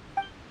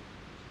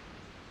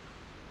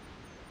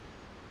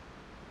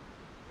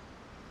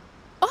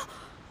 Oh,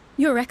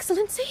 Your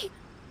Excellency?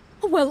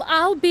 Well,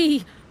 I'll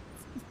be...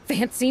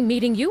 fancy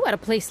meeting you at a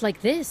place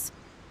like this.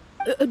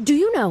 Do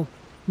you know,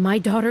 my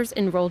daughter's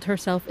enrolled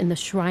herself in the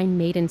Shrine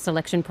Maiden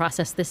selection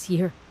process this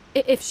year.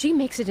 If she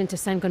makes it into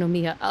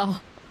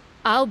Sangonomiya,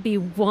 I'll be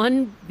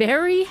one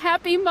very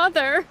happy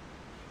mother.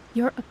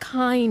 You're a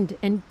kind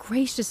and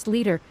gracious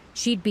leader.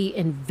 She'd be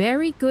in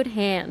very good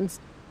hands.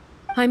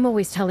 I'm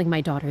always telling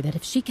my daughter that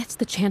if she gets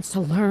the chance to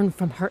learn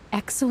from Her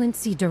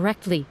Excellency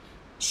directly,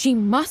 she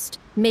must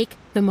make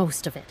the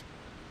most of it.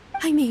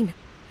 I mean,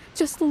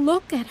 just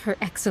look at Her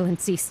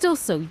Excellency, still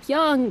so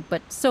young,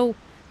 but so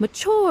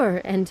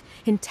mature and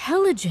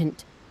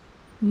intelligent.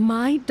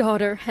 My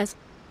daughter has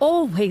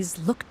always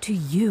looked to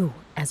you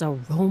as a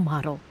role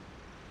model.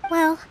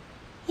 Well,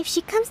 if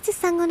she comes to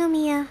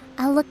Sangonomiya,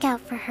 I'll look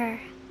out for her.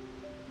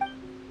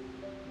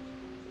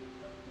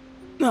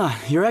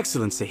 Your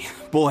Excellency.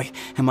 Boy,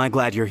 am I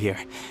glad you're here.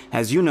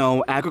 As you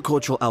know,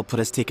 agricultural output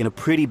has taken a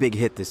pretty big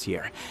hit this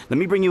year. Let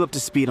me bring you up to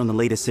speed on the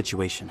latest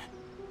situation.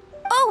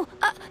 Oh,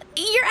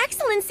 Your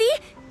Excellency!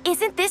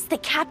 Isn't this the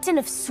captain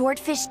of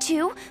Swordfish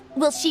too?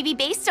 Will she be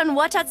based on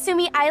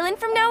Watatsumi Island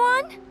from now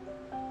on?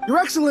 Your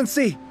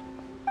Excellency!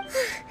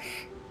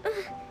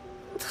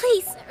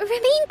 Please,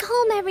 remain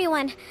calm,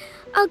 everyone.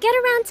 I'll get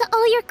around to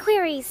all your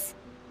queries.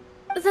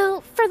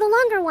 Though, for the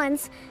longer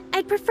ones,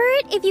 I'd prefer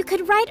it if you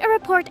could write a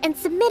report and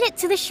submit it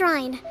to the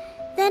shrine.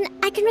 Then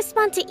I can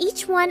respond to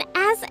each one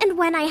as and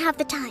when I have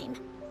the time.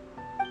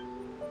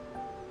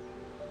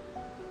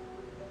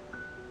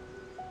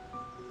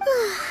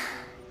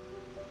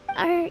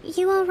 Are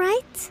you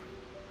alright?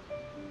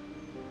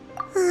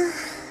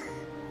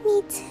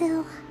 Me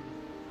too.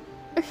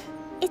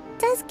 It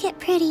does get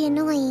pretty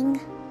annoying.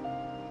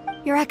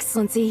 Your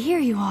Excellency, here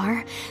you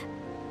are.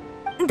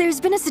 There's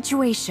been a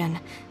situation.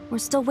 We're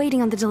still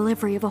waiting on the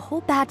delivery of a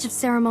whole batch of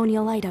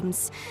ceremonial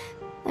items.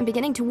 I'm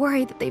beginning to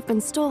worry that they've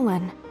been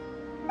stolen.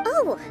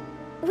 Oh,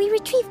 we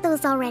retrieved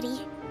those already.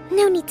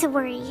 No need to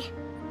worry.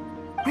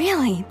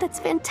 Really? That's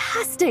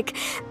fantastic.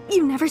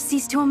 You never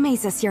cease to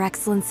amaze us, Your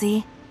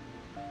Excellency.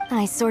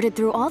 I sorted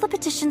through all the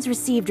petitions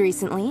received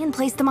recently and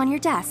placed them on your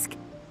desk.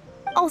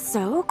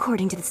 Also,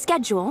 according to the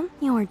schedule,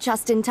 you're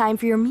just in time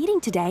for your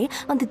meeting today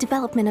on the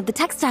development of the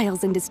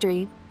textiles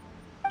industry.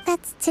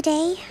 That's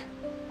today?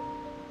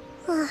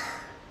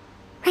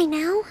 Right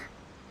now?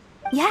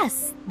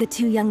 Yes, the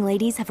two young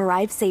ladies have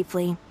arrived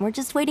safely. We're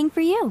just waiting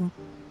for you.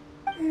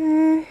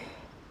 I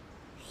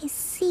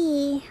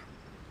see.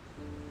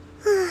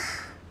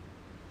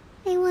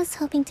 I was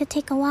hoping to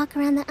take a walk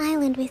around the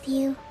island with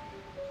you,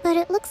 but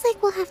it looks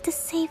like we'll have to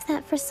save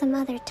that for some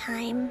other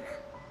time.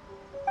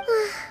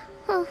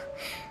 Oh,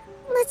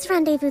 let's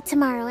rendezvous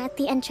tomorrow at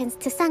the entrance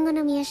to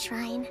Sangonomiya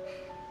Shrine.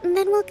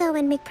 Then we'll go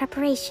and make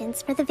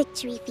preparations for the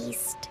victory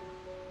feast.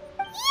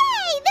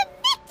 Yay! The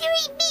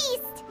victory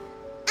feast!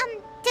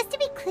 Just to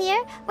be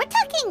clear, we're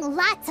talking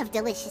lots of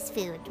delicious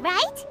food,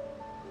 right?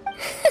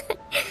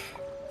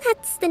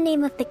 That's the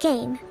name of the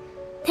game.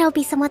 There'll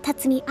be some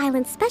Watatsumi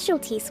Island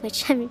specialties,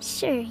 which I'm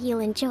sure you'll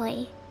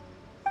enjoy.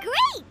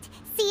 Great!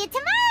 See you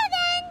tomorrow,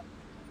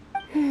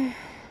 then!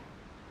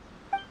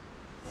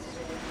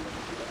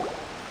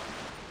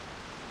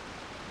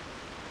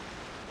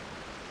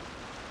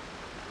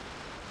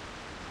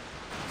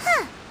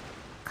 Huh.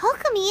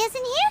 Kokomi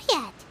isn't here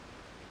yet.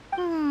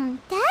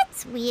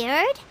 That's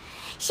weird.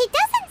 She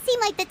doesn't seem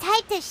like the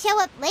type to show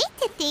up late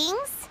to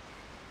things.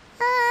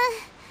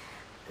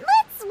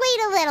 Let's wait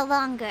a little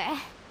longer.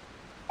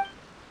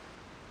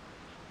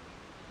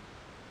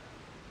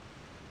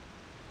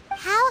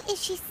 How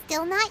is she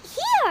still not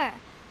here?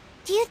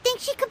 Do you think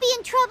she could be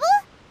in trouble?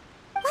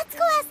 Let's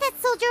go ask that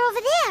soldier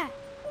over there.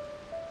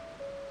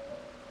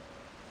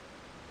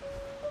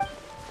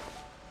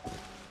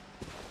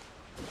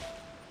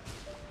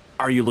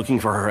 Are you looking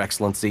for Her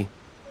Excellency?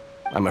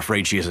 I'm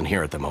afraid she isn't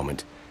here at the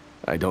moment.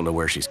 I don't know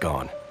where she's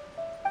gone.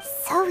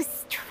 So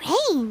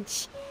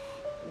strange.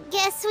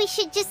 Guess we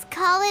should just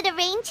call it a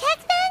rain check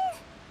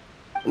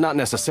then? Not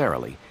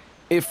necessarily.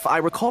 If I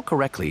recall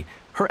correctly,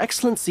 Her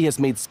Excellency has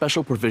made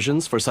special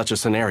provisions for such a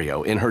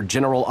scenario in her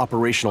general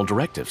operational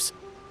directives.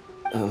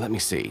 Let me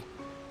see.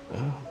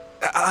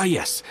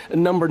 Yes,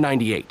 number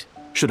 98.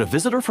 Should a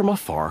visitor from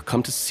afar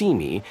come to see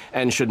me,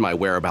 and should my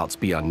whereabouts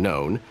be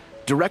unknown,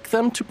 direct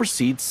them to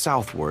proceed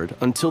southward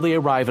until they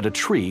arrive at a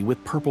tree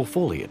with purple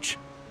foliage.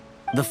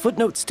 The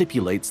footnote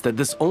stipulates that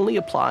this only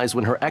applies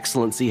when Her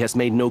Excellency has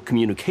made no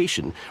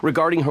communication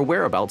regarding her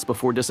whereabouts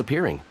before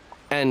disappearing.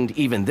 And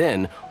even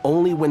then,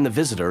 only when the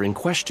visitor in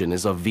question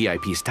is of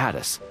VIP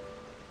status.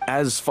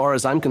 As far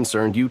as I'm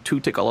concerned, you two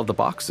tick all of the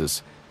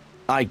boxes.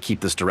 I keep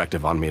this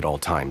directive on me at all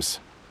times.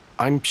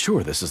 I'm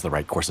sure this is the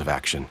right course of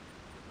action.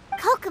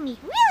 Kokomi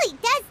really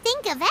does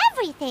think of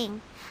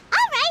everything.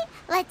 Alright,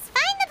 let's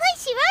find the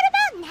place she wrote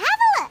about and have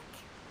a look.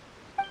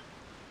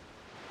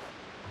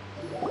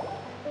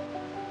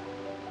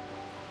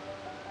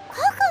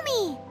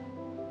 Kokomi!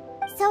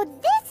 So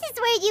this is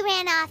where you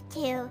ran off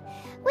to.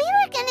 We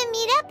were gonna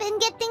meet up and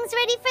get things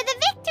ready for the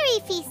victory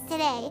feast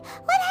today.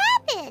 What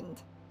happened?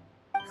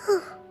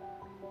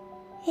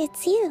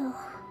 It's you.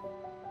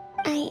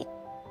 I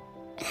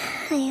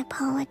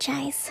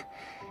apologize.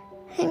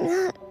 I'm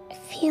not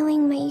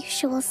feeling my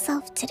usual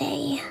self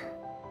today.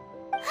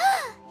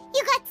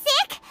 You got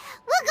sick?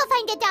 We'll go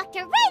find a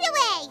doctor right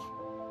away!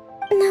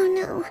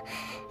 No.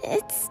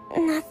 It's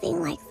nothing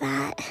like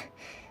that.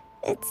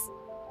 It's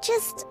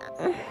just...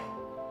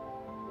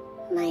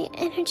 my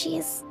energy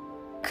is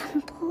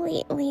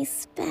completely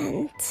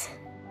spent.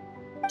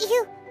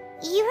 You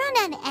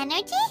run on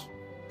energy?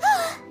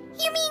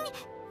 You mean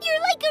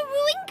you're like a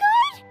ruin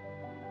guard?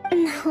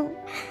 No,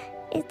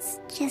 it's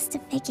just a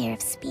figure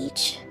of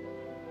speech.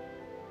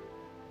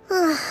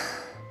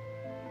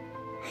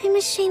 I'm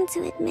ashamed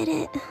to admit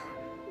it,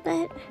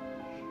 but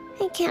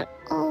I can't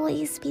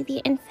always be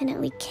the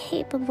infinitely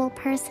capable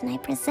person I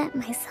present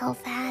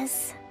myself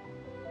as.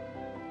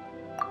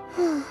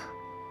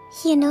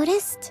 You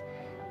noticed?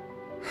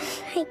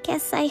 I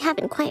guess I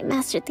haven't quite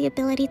mastered the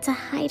ability to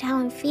hide how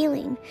I'm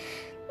feeling.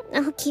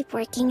 I'll keep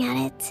working at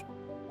it.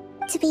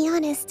 To be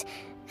honest,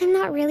 I'm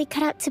not really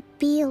cut out to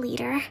be a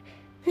leader.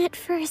 At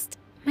first,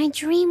 my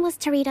dream was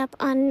to read up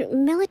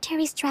on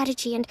military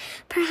strategy and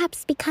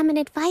perhaps become an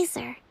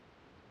advisor.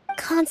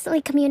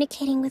 Constantly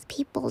communicating with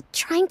people,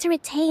 trying to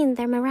retain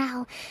their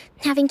morale,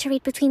 having to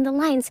read between the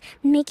lines,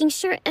 making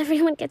sure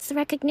everyone gets the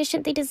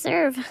recognition they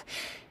deserve.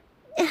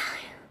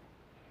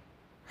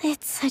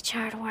 It's such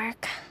hard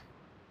work.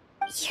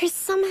 You're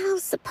somehow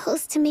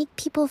supposed to make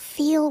people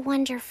feel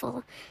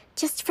wonderful,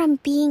 just from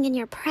being in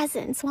your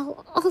presence,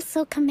 while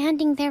also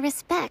commanding their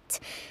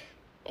respect.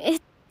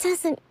 It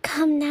doesn't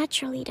come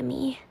naturally to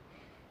me.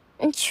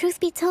 And truth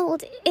be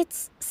told,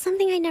 it's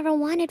something I never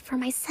wanted for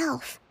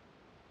myself.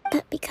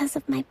 But because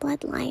of my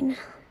bloodline,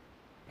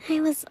 I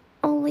was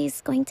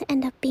always going to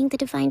end up being the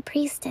Divine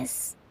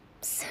Priestess,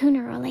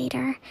 sooner or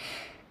later.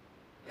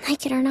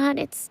 Like it or not,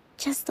 it's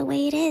just the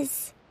way it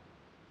is.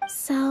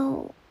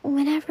 So,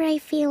 whenever I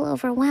feel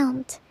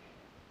overwhelmed,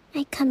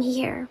 I come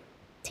here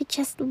to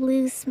just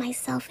lose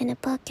myself in a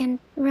book and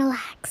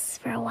relax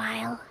for a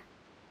while.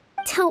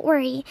 Don't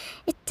worry,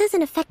 it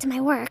doesn't affect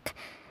my work.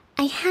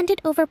 I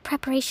handed over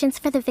preparations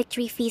for the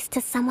victory feast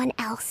to someone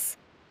else.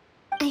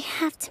 I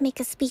have to make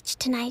a speech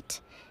tonight,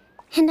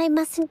 and I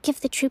mustn't give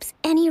the troops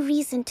any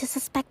reason to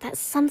suspect that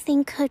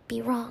something could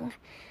be wrong.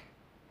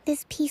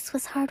 This peace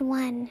was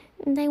hard-won,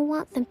 and I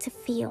want them to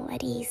feel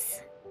at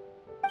ease.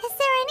 Is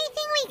there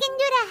anything we can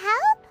do to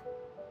help?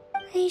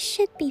 I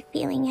should be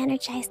feeling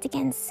energized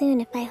again soon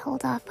if I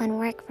hold off on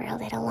work for a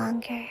little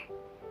longer.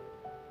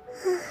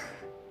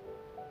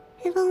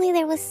 If only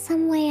there was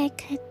some way I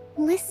could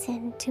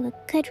listen to a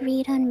good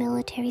read on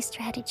military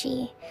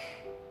strategy.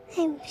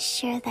 I'm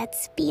sure that'd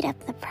speed up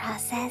the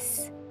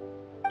process.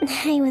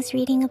 I was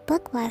reading a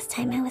book last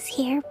time I was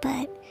here,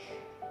 but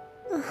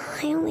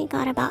I only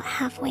got about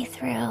halfway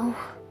through.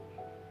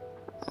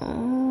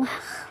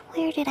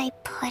 Where did I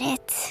put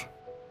it?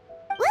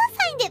 We'll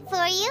find it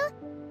for you,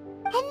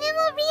 and then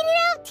we'll read it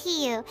out to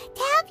you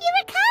to help you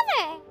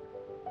recover.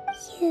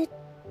 You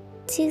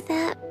do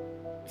that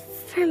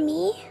for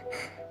me?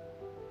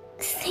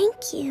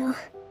 Thank you.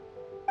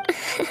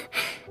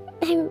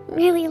 I'm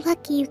really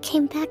lucky you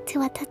came back to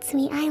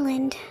Watatsumi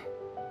Island.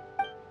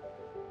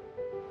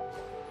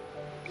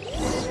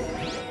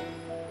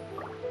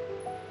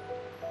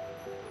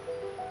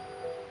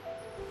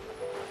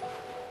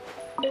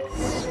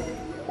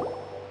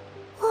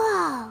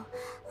 Whoa,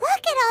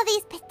 look at all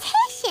these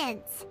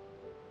petitions!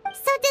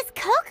 So does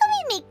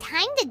Kokomi make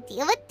time to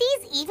deal with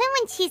these even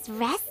when she's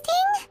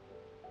resting?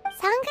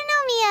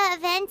 Sangonomiya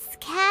Events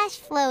Cash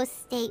Flow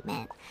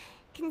Statement.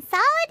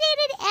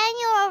 Consolidated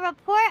Annual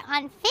Report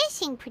on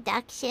Fishing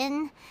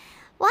Production.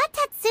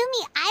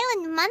 Watatsumi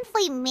Island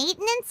Monthly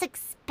Maintenance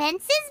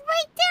Expenses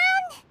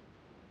Breakdown?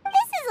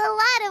 This is a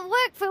lot of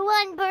work for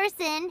one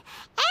person,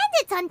 and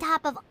it's on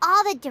top of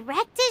all the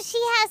directives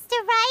she has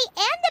to write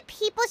and the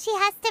people she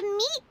has to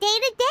meet day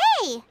to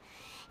day.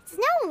 It's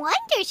no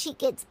wonder she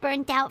gets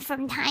burnt out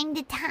from time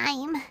to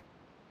time.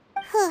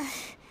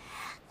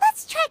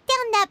 Let's track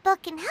down that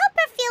book and help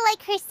her feel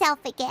like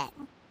herself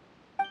again.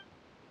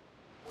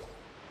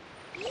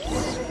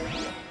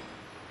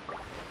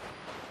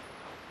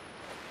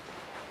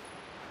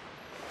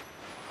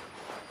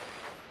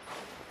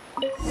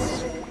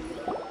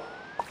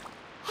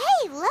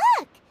 Hey,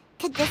 look!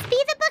 Could this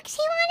be the book she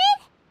wanted?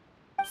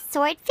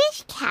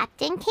 Swordfish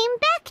Captain came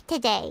back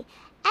today.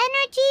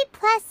 Energy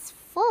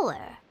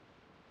 +4.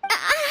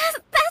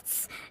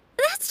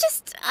 That's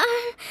just,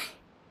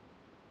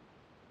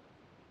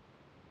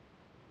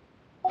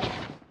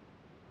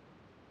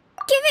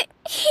 Give it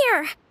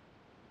here!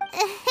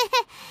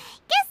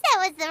 Guess that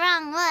was the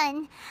wrong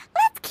one.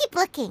 Let's keep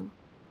looking.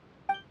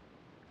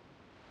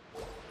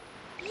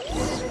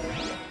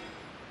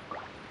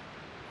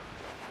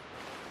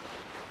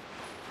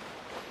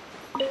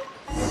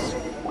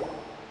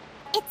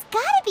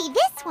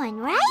 this one,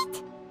 right?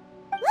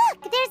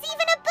 Look, there's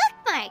even a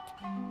bookmark.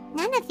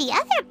 None of the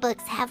other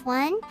books have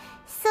one,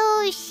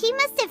 so she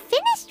must have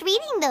finished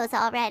reading those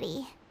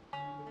already.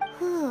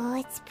 Ooh,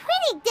 it's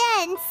pretty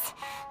dense.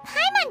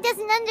 Paimon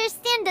doesn't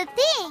understand a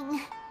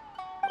thing.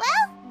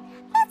 Well,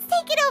 let's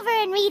take it over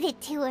and read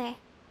it to her.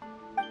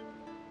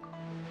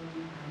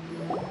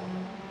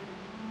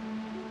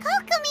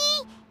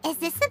 Kokomi, is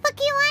this the book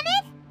you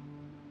wanted?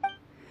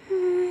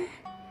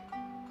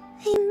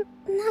 I'm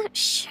not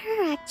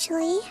sure,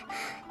 actually.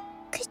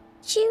 Could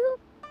you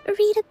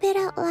read a bit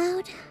out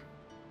loud?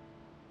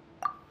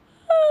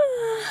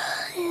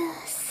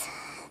 Yes,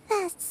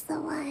 that's the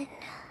one.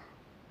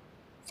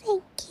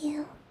 Thank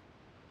you.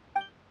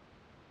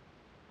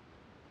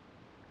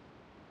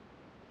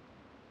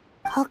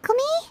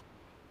 Kokomi?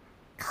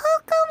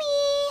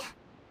 Kokomi!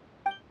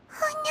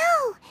 Oh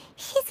no,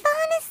 she's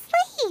fallen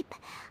asleep.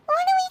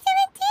 What are we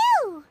gonna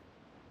do?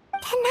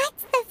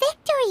 Tonight's the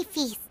victory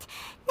feast.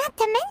 Not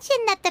to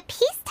mention that the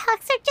peace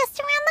talks are just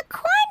around the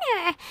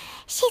corner.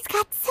 She's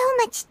got so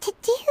much to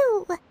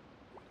do.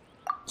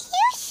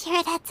 You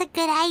sure that's a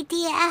good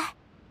idea?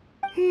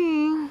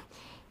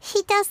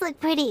 She does look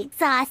pretty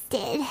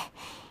exhausted.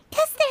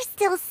 Guess there's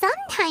still some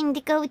time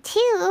to go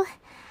too.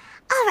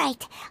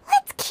 Alright,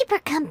 let's keep her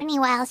company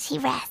while she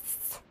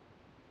rests.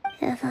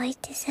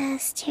 Avoid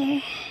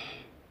disaster.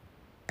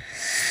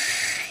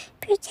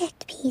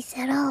 Protect peace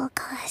at all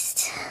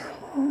costs.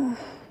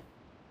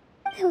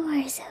 The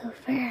war's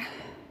over.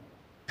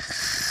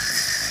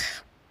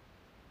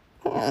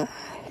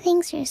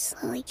 Things are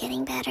slowly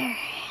getting better.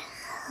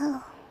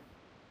 Oh.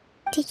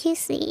 Did you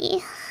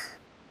see?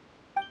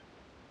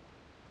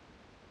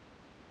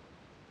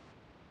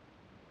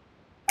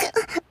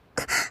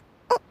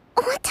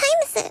 What time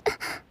is it?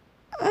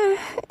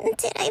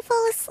 Did I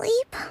fall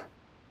asleep?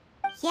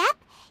 Yep,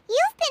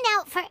 you've been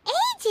out for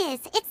ages.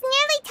 It's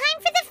nearly time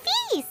for the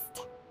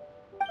feast.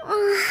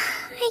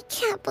 I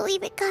can't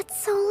believe it got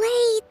so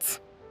late.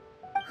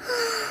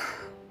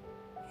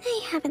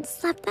 I haven't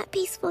slept that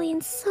peacefully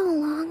in so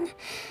long.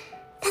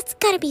 That's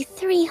gotta be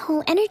 3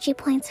 whole energy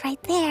points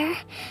right there.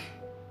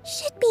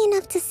 Should be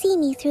enough to see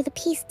me through the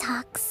peace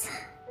talks.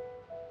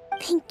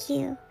 Thank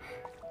you.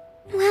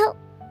 Well,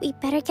 we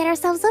better get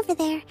ourselves over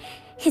there.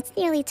 It's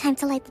nearly time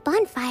to light the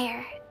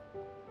bonfire.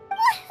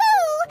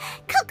 Woohoo!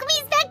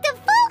 Kokomi's back to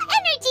full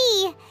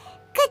energy!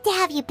 Good to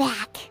have you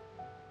back.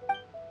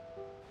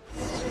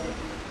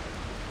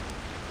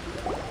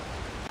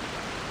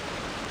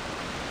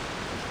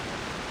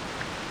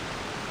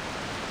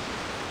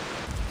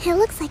 It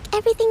looks like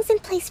everything's in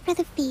place for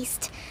the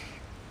feast.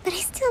 But I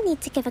still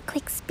need to give a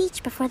quick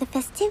speech before the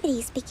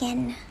festivities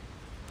begin.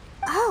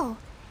 Oh,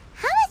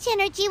 how much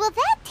energy will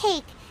that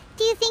take?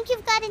 Do you think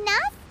you've got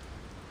enough?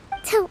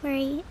 Don't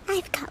worry,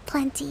 I've got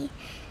plenty.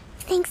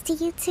 Thanks to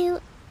you two,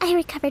 I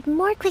recovered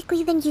more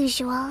quickly than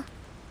usual.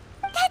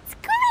 That's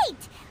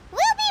great!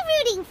 We'll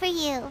be rooting for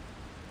you.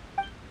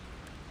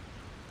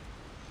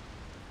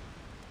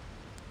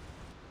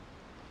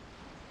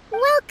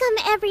 Welcome,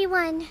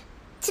 everyone!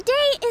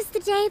 Today is the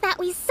day that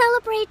we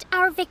celebrate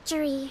our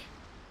victory.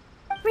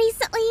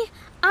 Recently,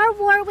 our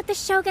war with the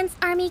Shogun's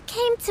army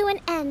came to an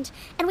end,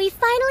 and we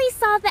finally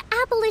saw the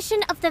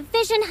abolition of the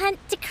Vision Hunt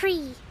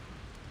Decree.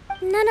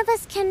 None of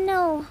us can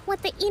know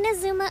what the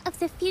Inazuma of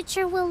the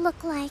future will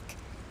look like.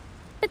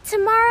 But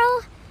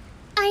tomorrow,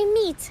 I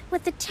meet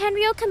with the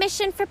Tenryou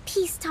Commission for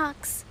peace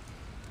talks.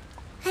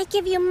 I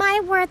give you my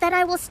word that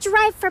I will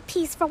strive for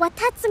peace for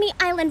Watatsumi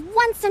Island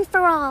once and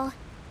for all.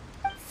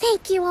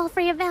 Thank you all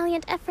for your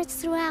valiant efforts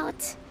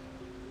throughout.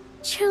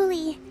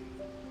 Truly,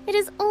 it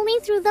is only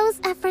through those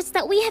efforts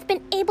that we have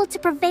been able to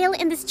prevail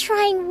in this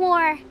trying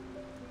war.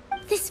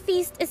 This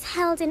feast is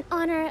held in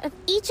honor of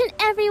each and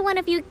every one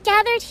of you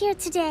gathered here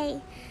today.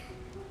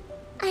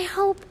 I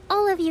hope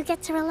all of you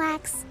get to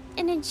relax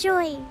and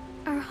enjoy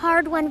our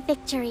hard-won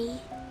victory.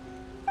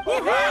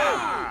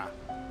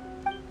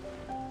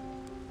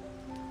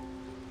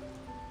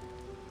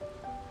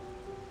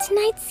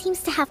 Tonight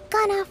seems to have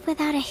gone off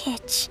without a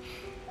hitch.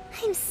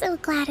 I'm so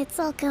glad it's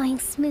all going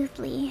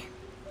smoothly.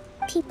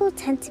 People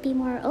tend to be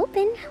more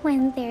open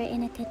when they're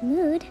in a good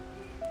mood.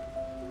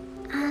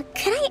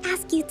 Could I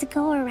ask you to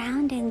go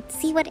around and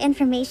see what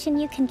information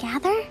you can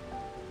gather?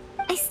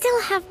 I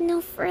still have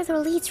no further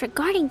leads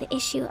regarding the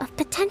issue of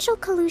potential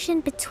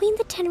collusion between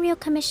the Tenryou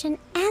Commission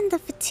and the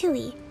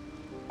Fatui.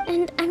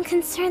 And I'm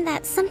concerned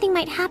that something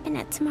might happen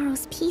at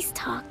tomorrow's peace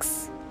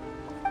talks.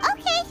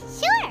 Okay,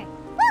 sure.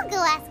 We'll go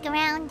ask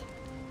around.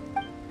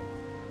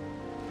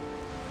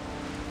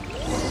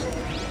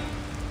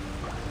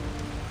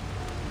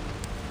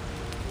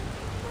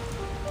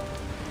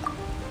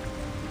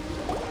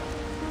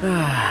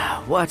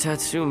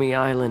 Watatsumi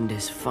Island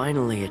is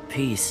finally at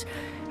peace,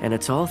 and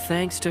it's all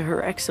thanks to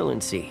Her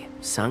Excellency,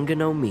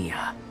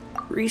 Sangonomiya.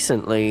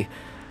 Recently,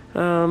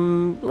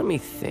 let me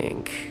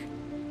think.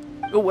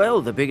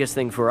 Well, the biggest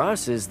thing for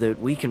us is that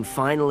we can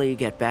finally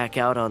get back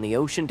out on the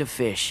ocean to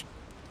fish.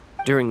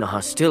 During the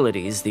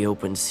hostilities, the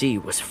open sea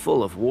was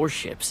full of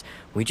warships.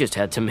 We just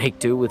had to make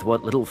do with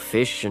what little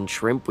fish and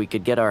shrimp we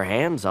could get our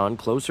hands on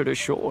closer to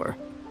shore.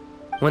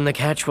 When the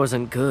catch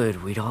wasn't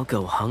good, we'd all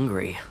go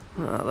hungry.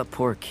 The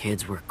poor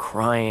kids were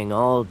crying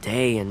all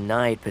day and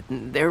night, but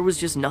there was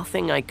just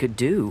nothing I could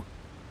do.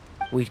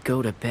 We'd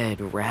go to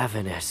bed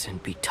ravenous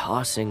and be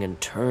tossing and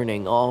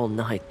turning all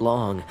night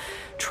long,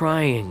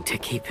 trying to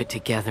keep it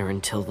together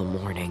until the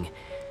morning.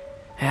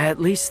 At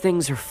least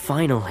things are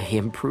finally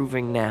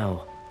improving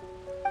now.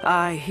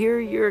 I hear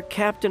you're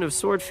captain of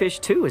Swordfish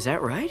too, is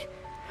that right?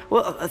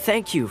 Well,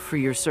 thank you for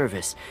your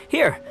service.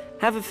 Here,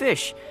 have a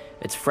fish.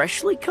 It's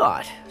freshly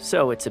caught,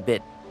 so it's a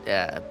bit,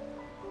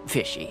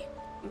 fishy.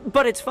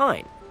 But it's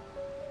fine.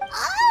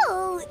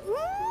 Oh,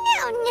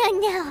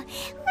 no.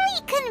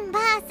 We couldn't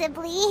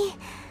possibly.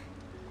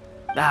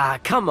 Ah,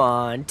 come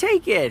on,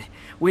 take it.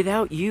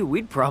 Without you,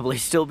 we'd probably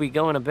still be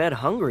going to bed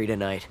hungry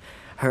tonight.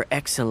 Her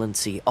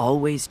Excellency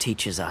always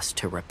teaches us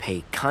to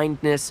repay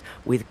kindness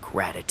with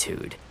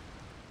gratitude.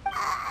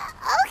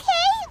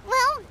 Okay,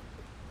 well,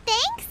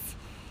 thanks.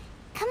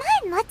 Come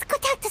on, let's go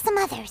talk to some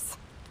others.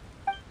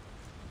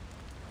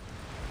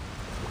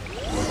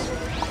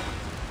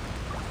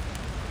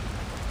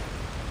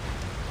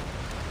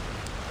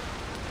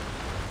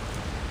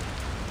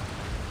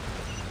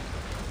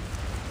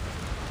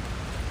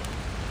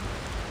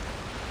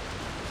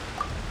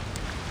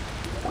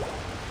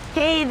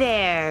 Hey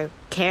there!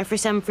 Care for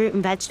some fruit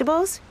and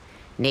vegetables?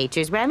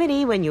 Nature's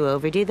remedy when you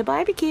overdo the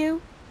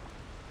barbecue.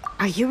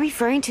 Are you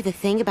referring to the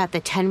thing about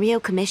the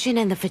Tenryou Commission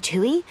and the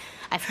Fatui?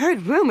 I've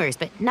heard rumors,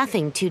 but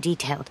nothing too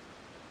detailed.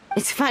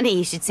 It's funny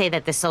you should say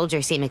that the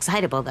soldiers seem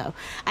excitable, though.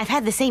 I've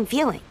had the same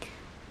feeling.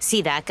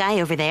 See that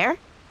guy over there?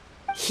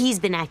 He's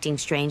been acting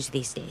strange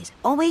these days.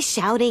 Always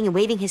shouting and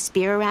waving his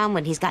spear around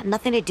when he's got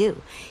nothing to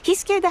do. He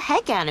scared the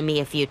heck out of me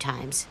a few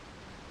times.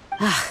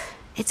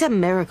 It's a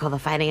miracle the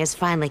fighting has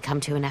finally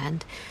come to an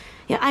end.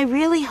 Yeah, I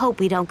really hope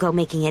we don't go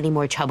making any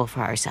more trouble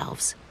for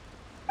ourselves.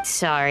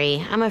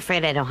 Sorry, I'm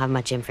afraid I don't have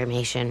much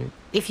information.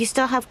 If you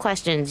still have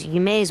questions, you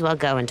may as well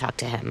go and talk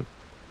to him.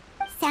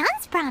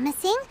 Sounds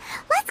promising.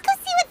 Let's go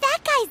see what that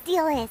guy's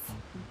deal is.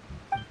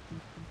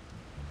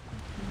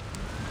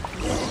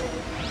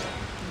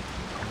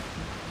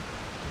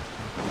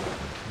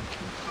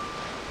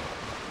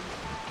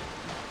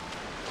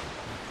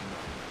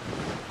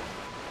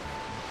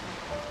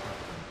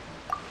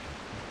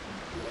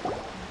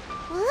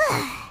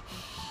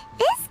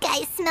 This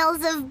guy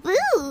smells of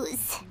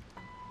booze.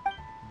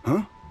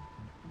 Huh?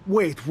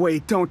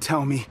 Wait, don't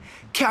tell me.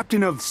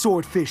 Captain of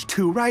Swordfish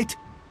too, right?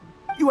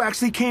 You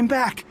actually came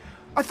back.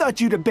 I thought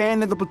you'd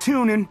abandoned the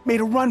platoon and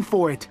made a run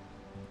for it.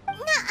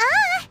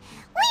 Nuh-uh.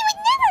 We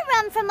would never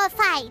run from a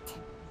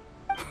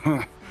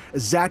fight.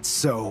 Is that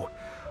so?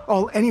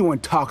 All anyone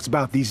talks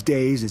about these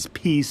days is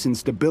peace and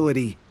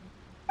stability.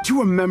 Do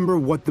you remember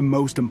what the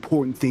most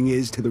important thing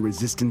is to the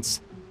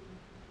Resistance?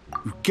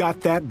 You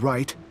got that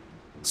right.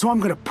 So I'm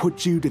gonna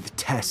put you to the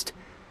test.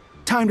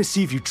 Time to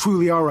see if you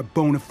truly are a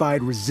bona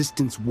fide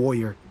Resistance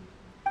warrior.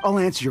 I'll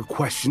answer your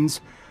questions,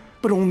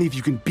 but only if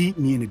you can beat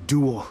me in a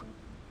duel.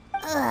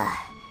 Ugh,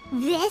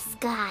 this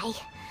guy. Would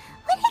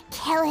it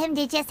kill him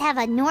to just have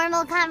a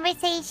normal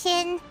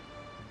conversation?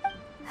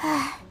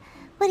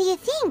 What do you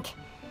think?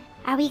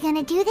 Are we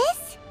gonna do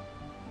this?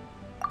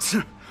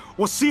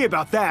 We'll see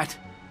about that.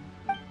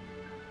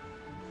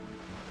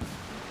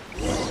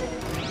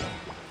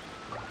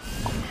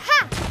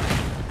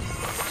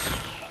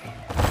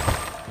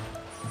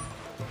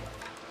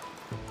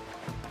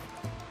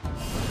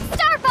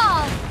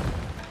 Starball!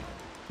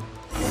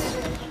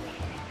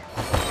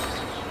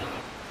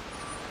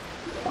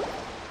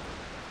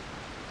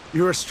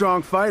 You're a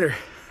strong fighter.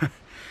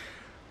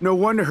 No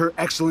wonder Her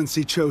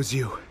Excellency chose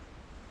you.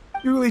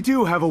 You really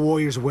do have a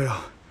warrior's will.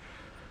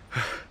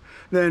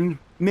 Then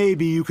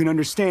maybe you can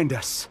understand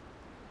us.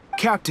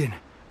 Captain,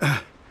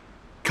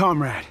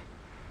 comrade,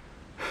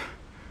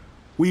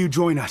 will you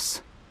join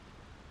us?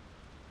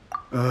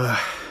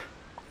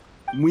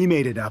 We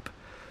made it up.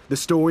 The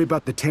story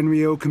about the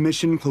Tenryou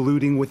Commission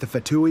colluding with the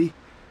Fatui,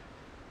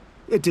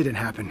 it didn't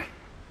happen.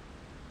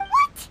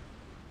 What?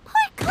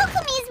 Poor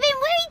Kokomi's been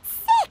worried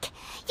sick.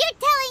 You're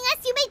telling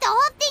us you made the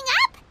whole thing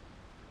up?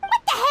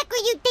 What the heck were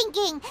you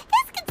thinking?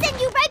 This could send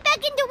you right back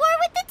into war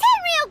with the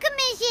Tenryou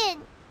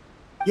Commission.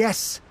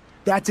 Yes,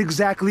 that's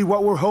exactly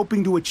what we're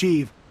hoping to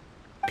achieve.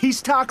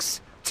 Peace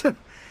talks?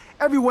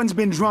 Everyone's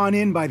been drawn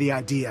in by the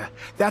idea.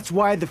 That's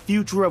why the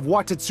future of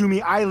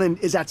Watatsumi Island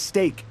is at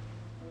stake.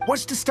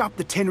 What's to stop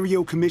the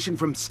Tenryou Commission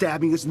from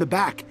stabbing us in the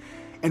back?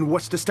 And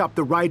what's to stop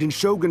the Raiden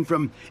Shogun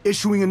from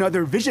issuing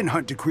another Vision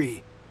Hunt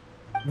decree?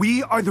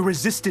 We are the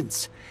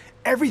Resistance.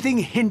 Everything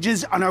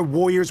hinges on our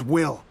warrior's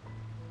will.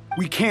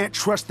 We can't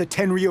trust the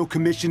Tenryou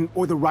Commission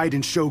or the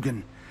Raiden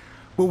Shogun,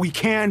 but we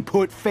can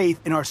put faith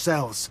in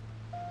ourselves.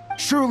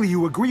 Surely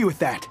you agree with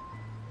that?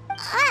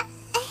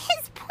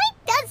 His point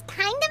does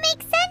kinda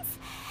make sense,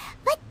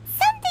 but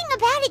something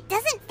about it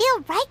doesn't feel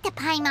right to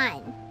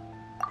Paimon.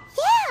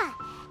 Yeah,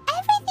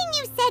 everything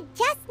you said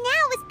just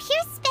now was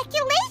pure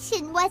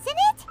speculation, wasn't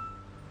it?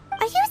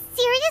 Are you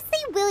seriously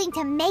willing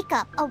to make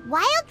up a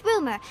wild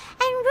rumor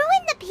and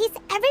ruin the peace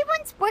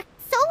everyone's worked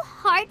so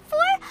hard for,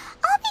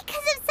 all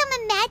because of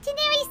some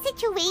imaginary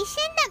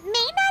situation that may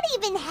not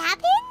even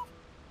happen?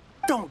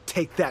 Don't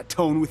take that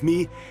tone with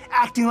me,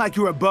 acting like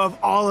you're above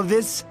all of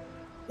this.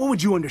 What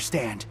would you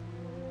understand?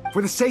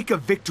 For the sake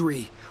of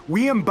victory,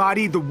 we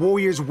embodied the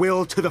warrior's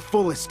will to the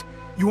fullest.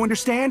 You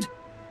understand?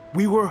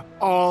 We were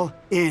all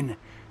in.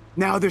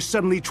 Now they're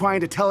suddenly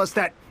trying to tell us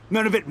that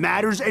none of it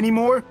matters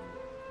anymore?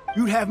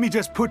 You'd have me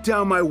just put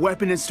down my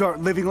weapon and start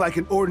living like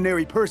an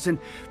ordinary person,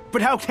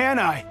 but how can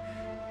I?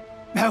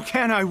 How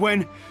can I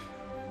when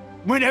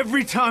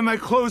every time I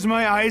close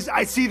my eyes,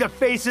 I see the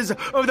faces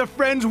of the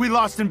friends we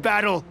lost in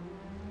battle?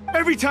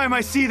 Every time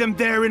I see them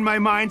there in my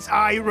mind's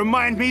eye, it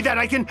reminds me that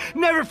I can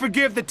never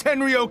forgive the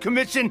Tenryo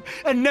Commission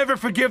and never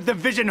forgive the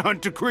Vision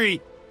Hunt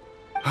Decree.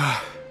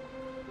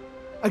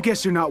 I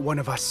guess you're not one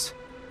of us.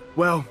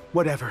 Well,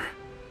 whatever.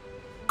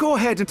 Go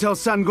ahead and tell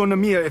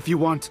Sangonomiya if you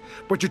want,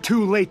 but you're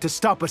too late to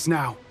stop us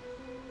now.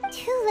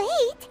 Too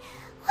late?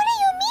 What do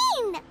you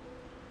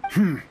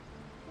mean?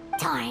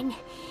 Darn.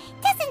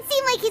 Doesn't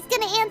seem like he's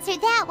gonna answer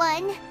that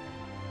one.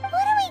 What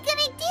are we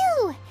gonna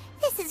do?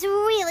 This is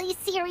really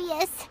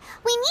serious.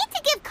 We need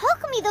to give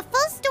Kokomi the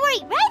full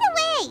story right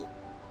away!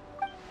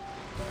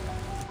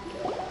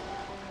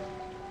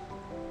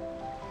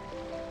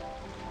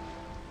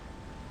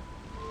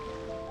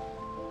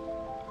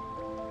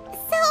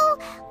 So,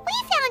 we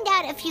found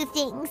out a few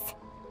things.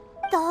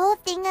 The whole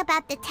thing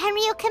about the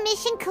Tenryo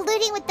Commission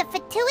colluding with the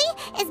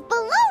Fatui is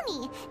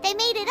baloney. They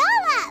made it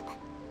all up.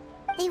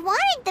 They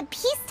wanted the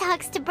peace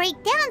talks to break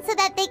down so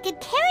that they could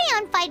carry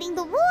on fighting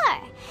the war.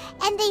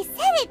 And they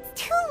said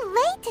it's too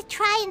late to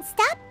try and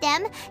stop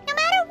them, no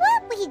matter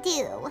what we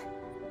do.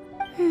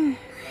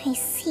 I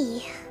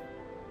see.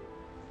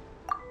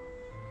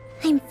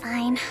 I'm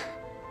fine.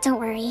 Don't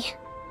worry.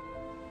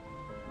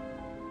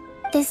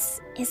 This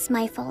is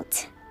my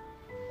fault.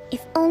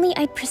 If only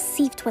I'd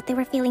perceived what they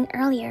were feeling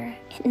earlier,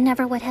 it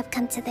never would have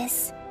come to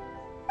this.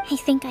 I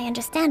think I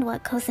understand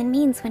what Kozan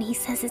means when he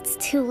says it's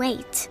too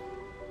late.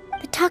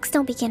 The talks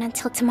don't begin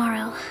until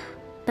tomorrow,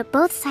 but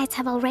both sides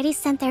have already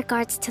sent their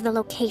guards to the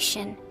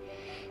location.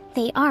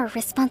 They are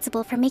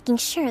responsible for making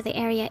sure the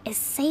area is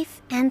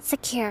safe and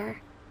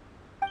secure.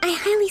 I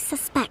highly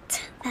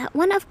suspect that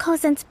one of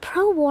Kozan's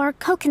pro-war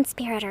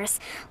co-conspirators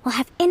will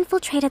have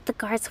infiltrated the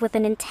guards with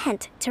an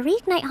intent to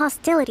reignite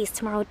hostilities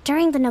tomorrow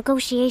during the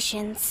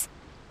negotiations.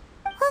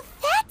 Well,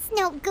 that's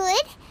no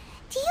good.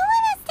 Do you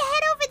want us to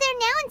head over there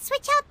now and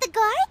switch out the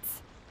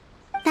guards?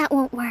 That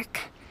won't work.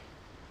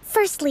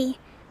 Firstly,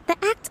 the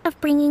act of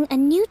bringing a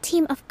new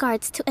team of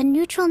guards to a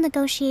neutral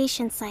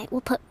negotiation site will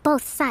put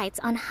both sides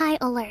on high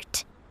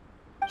alert.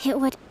 It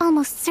would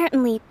almost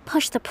certainly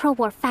push the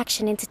pro-war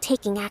faction into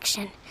taking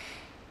action.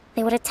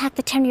 They would attack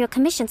the Tenryo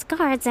Commission's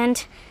guards,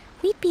 and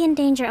we'd be in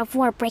danger of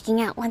war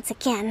breaking out once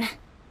again.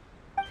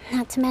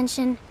 Not to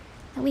mention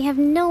that we have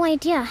no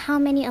idea how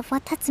many of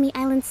Watatsumi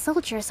Island's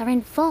soldiers are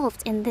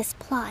involved in this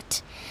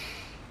plot.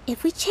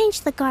 If we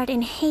change the guard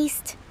in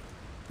haste,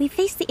 we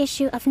face the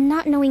issue of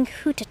not knowing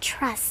who to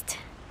trust.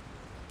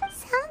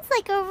 Sounds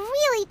like a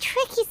really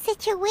tricky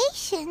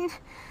situation.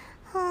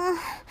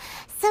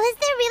 So is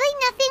there really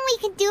nothing we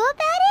can do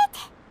about it?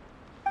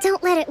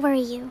 Don't let it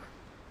worry you.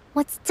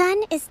 What's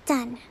done is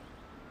done.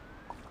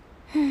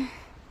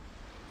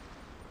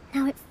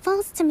 Now it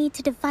falls to me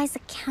to devise a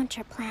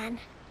counter plan.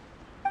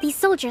 These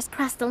soldiers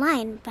crossed the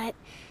line, but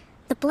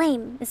the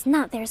blame is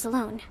not theirs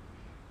alone.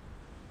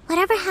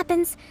 Whatever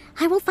happens,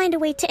 I will find a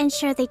way to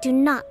ensure they do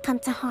not come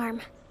to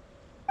harm.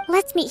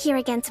 Let's meet here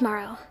again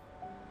tomorrow.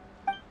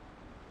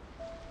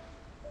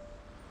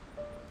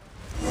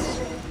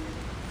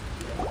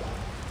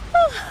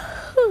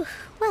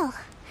 Well,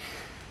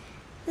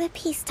 the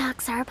peace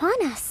talks are upon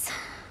us.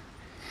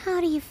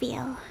 How do you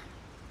feel?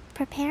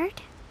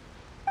 Prepared?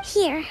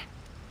 Here,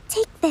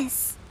 take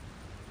this.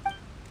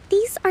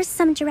 These are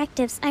some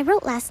directives I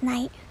wrote last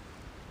night.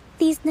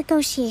 These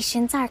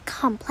negotiations are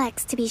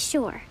complex, to be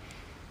sure,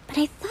 but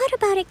I thought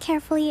about it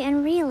carefully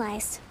and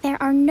realized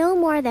there are no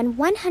more than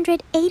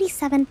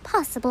 187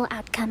 possible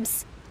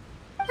outcomes.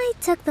 I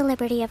took the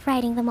liberty of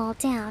writing them all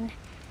down.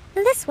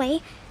 This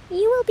way,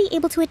 you will be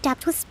able to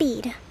adapt with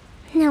speed,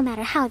 no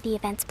matter how the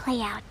events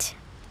play out.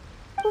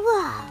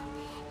 Whoa,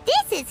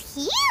 this is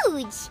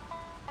huge!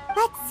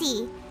 Let's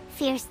see.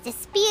 Fierce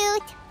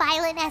dispute,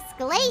 violent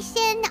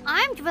escalation,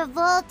 armed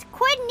revolt,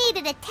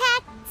 coordinated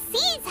attack,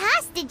 seize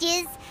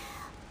hostages.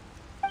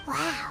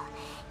 Wow,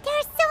 there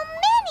are so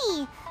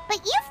many! But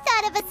you've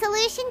thought of a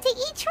solution to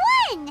each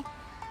one!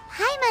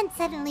 Paimon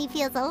suddenly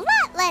feels a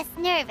lot less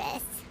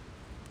nervous.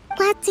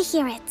 Glad to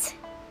hear it.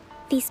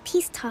 These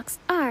peace talks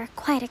are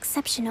quite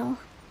exceptional.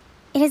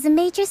 It is a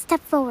major step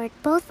forward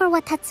both for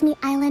Watatsumi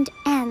Island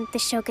and the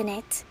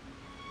Shogunate.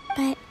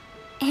 But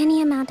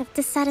any amount of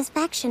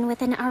dissatisfaction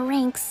within our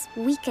ranks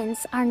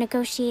weakens our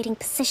negotiating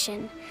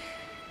position.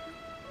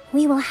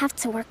 We will have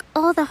to work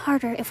all the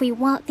harder if we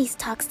want these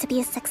talks to be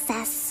a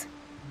success.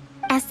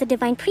 As the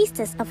Divine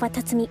Priestess of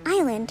Watatsumi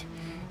Island,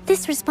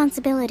 this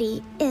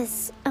responsibility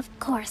is, of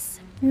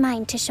course,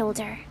 mine to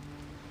shoulder.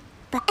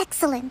 but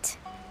excellent.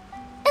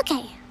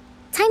 Okay,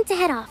 time to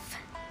head off.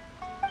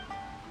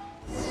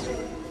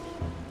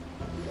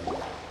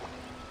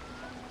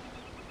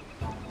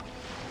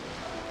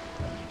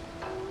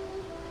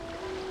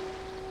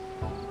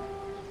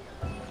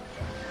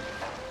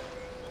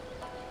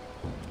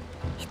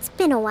 It's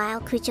been a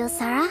while,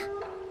 Kujo-Sara.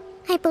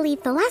 I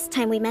believe the last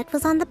time we met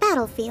was on the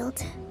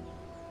battlefield.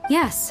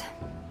 Yes,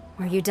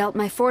 where you dealt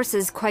my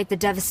forces quite the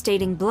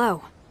devastating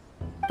blow.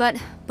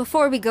 But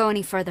before we go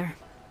any further,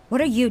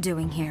 what are you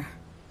doing here?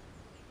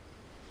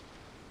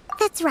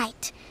 That's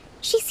right.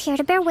 She's here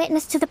to bear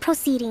witness to the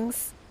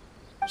proceedings.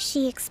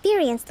 She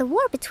experienced the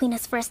war between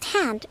us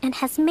firsthand and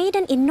has made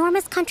an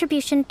enormous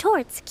contribution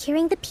towards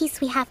securing the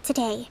peace we have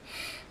today.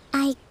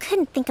 I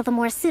couldn't think of a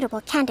more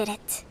suitable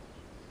candidate.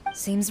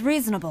 Seems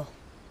reasonable.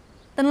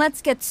 Then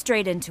let's get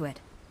straight into it.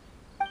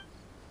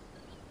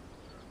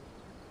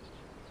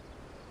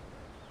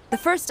 The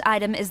first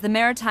item is the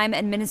maritime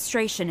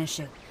administration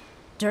issue.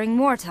 During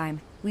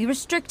wartime, we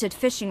restricted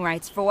fishing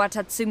rights for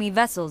Watatsumi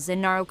vessels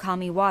in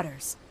Narukami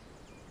waters.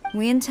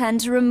 We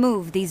intend to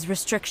remove these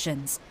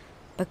restrictions,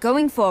 but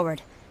going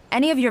forward,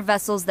 any of your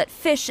vessels that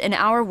fish in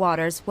our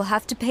waters will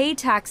have to pay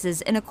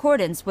taxes in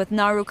accordance with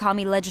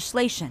Narukami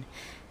legislation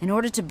in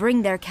order to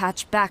bring their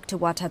catch back to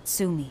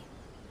Watatsumi.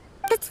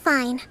 That's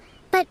fine,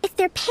 but if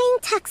they're paying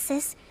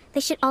taxes, they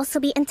should also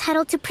be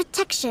entitled to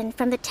protection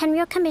from the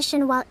Tenryou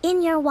Commission while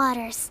in your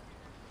waters.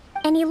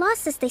 Any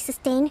losses they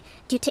sustain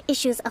due to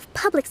issues of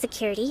public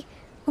security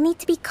will need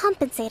to be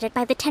compensated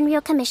by the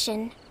Tenryou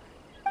Commission.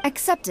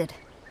 Accepted.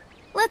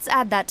 Let's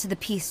add that to the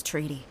peace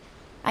treaty.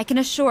 I can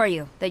assure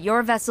you that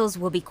your vessels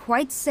will be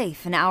quite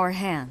safe in our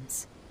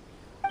hands.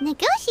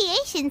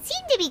 Negotiations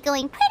seem to be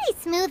going pretty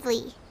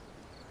smoothly.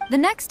 The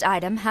next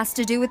item has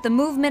to do with the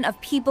movement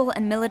of people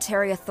and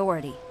military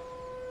authority.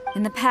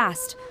 In the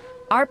past,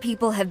 our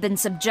people have been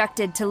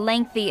subjected to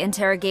lengthy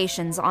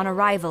interrogations on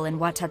arrival in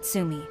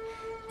Watatsumi,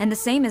 and the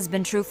same has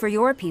been true for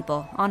your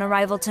people on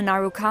arrival to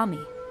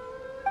Narukami.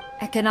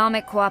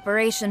 Economic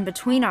cooperation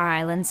between our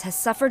islands has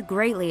suffered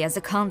greatly as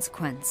a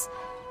consequence.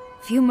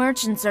 Few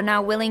merchants are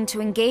now willing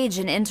to engage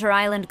in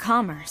inter-island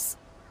commerce.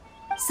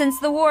 Since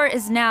the war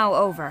is now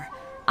over,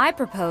 I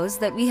propose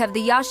that we have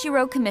the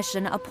Yashiro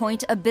Commission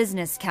appoint a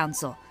business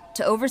council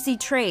to oversee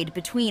trade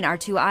between our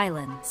two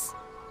islands.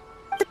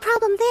 The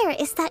problem there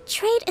is that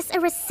trade is a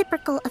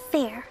reciprocal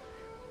affair.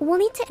 We'll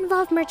need to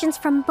involve merchants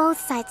from both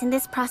sides in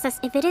this process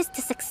if it is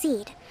to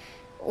succeed.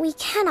 We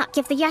cannot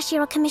give the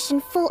Yashiro Commission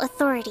full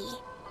authority.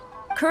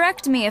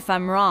 Correct me if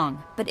I'm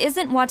wrong, but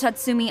isn't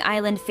Watatsumi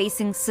Island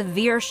facing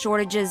severe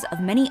shortages of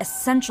many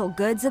essential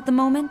goods at the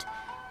moment?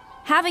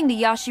 Having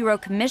the Yashiro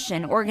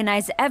Commission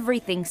organize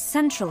everything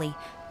centrally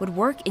would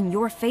work in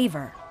your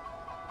favor.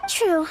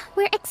 True,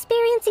 we're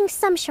experiencing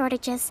some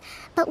shortages,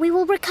 but we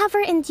will recover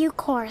in due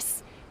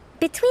course.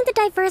 Between the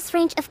diverse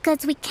range of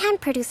goods we can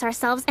produce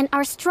ourselves and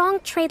our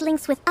strong trade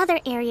links with other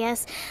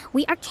areas,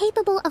 we are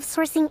capable of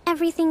sourcing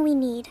everything we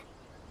need.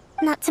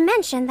 Not to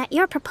mention that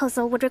your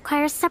proposal would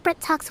require separate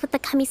talks with the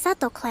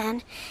Kamisato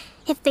clan.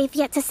 If they've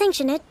yet to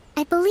sanction it,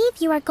 I believe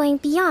you are going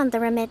beyond the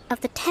remit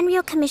of the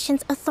Tenryou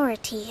Commission's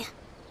authority.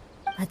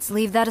 Let's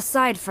leave that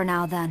aside for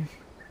now, then.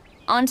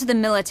 On to the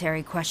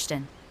military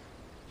question.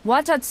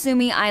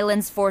 Watatsumi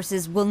Island's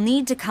forces will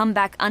need to come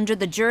back under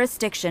the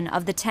jurisdiction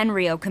of the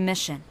Tenryou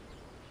Commission.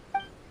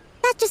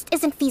 That just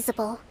isn't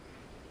feasible.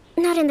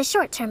 Not in the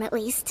short term, at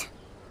least.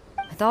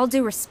 With all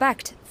due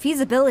respect,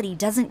 feasibility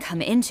doesn't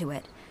come into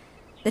it.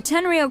 The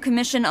Tenryou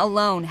Commission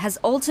alone has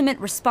ultimate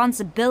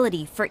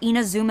responsibility for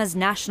Inazuma's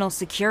national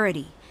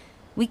security.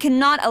 We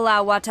cannot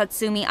allow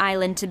Watatsumi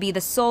Island to be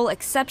the sole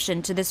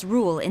exception to this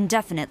rule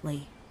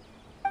indefinitely.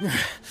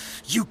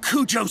 You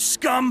Kujo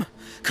scum!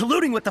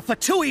 Colluding with the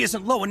Fatui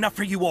isn't low enough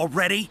for you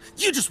already!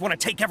 You just want to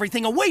take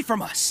everything away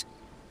from us!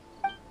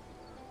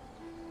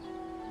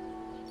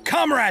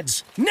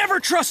 Comrades, never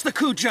trust the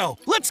Kujo!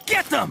 Let's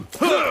get them!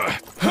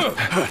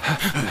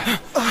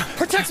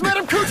 Protect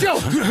Madame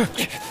Kujo!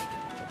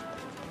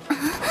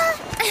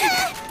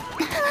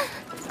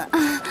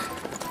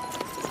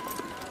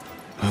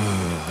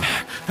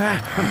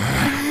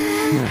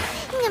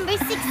 Number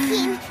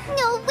 16.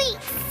 No, wait.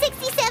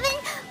 67?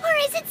 Or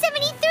is it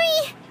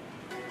 73?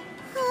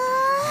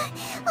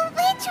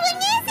 Which one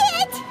is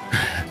it?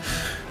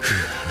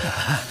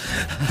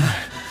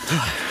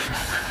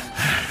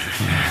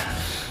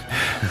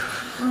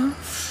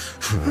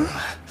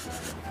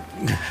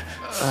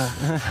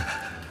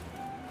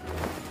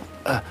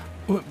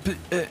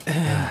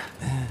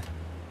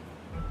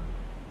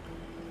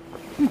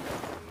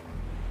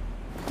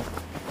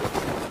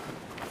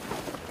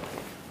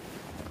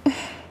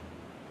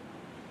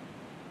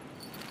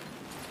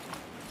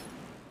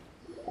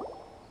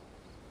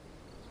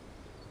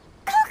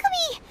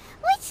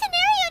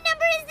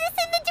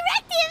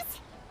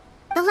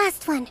 The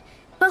last one,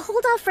 but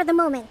hold off for the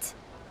moment.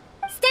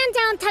 Stand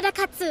down,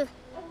 Tadakatsu!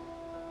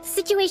 The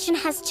situation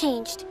has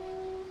changed.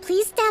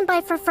 Please stand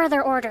by for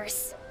further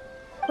orders.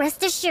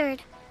 Rest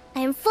assured, I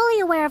am fully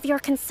aware of your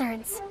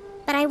concerns,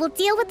 but I will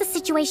deal with the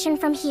situation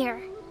from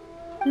here.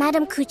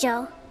 Madam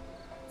Kujo,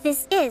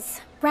 This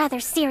is rather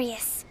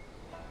serious.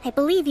 I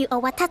believe you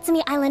owe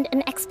Watatsumi Island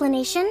an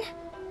explanation.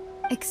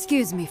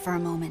 Excuse me for a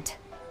moment.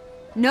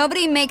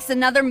 Nobody makes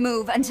another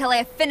move until I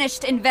have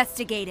finished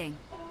investigating.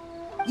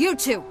 You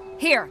two,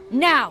 here,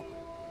 now!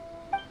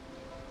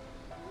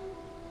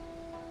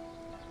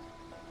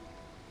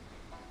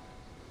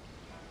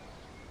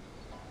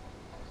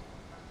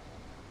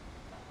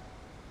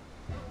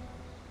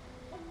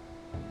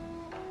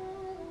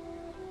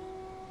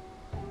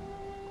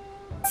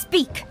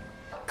 Speak!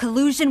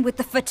 Collusion with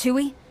the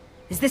Fatui?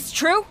 Is this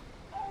true?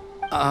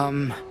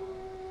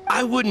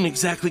 I wouldn't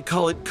exactly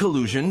call it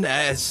collusion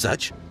as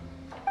such.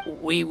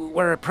 We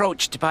were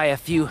approached by a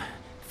few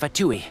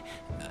Fatui.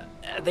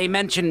 They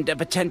mentioned a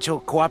potential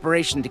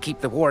cooperation to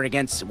keep the war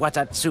against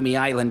Watatsumi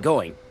Island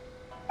going.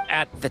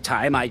 At the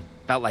time, I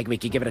felt like we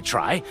could give it a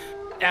try.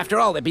 After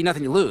all, there'd be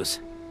nothing to lose.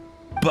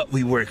 But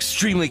we were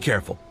extremely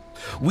careful.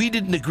 We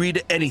didn't agree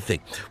to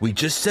anything. We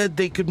just said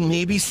they could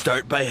maybe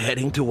start by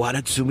heading to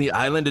Watatsumi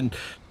Island and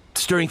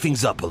stirring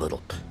things up a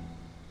little.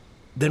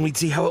 Then we'd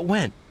see how it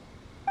went.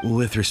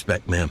 With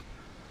respect, ma'am,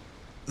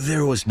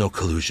 there was no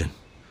collusion.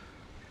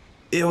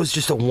 It was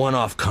just a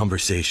one-off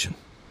conversation.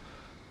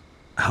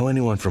 How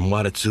anyone from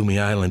Watatsumi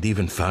Island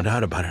even found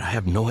out about it, I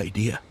have no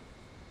idea.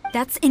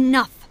 That's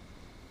enough.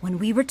 When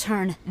we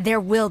return, there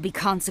will be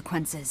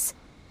consequences.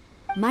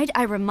 Might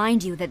I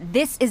remind you that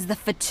this is the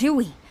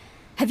Fatui?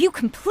 Have you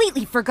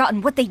completely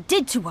forgotten what they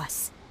did to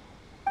us?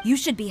 You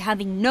should be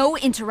having no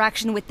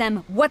interaction with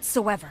them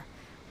whatsoever,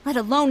 let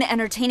alone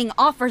entertaining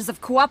offers of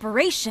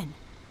cooperation.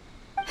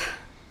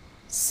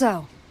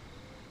 So,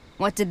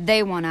 what did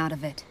they want out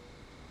of it?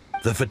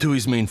 The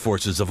Fatui's main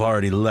forces have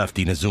already left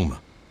Inazuma.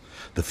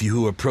 The few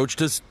who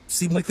approached us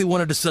seemed like they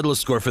wanted to settle a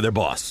score for their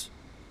boss.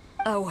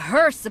 Oh,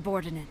 her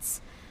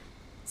subordinates.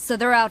 So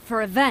they're out for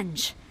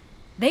revenge.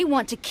 They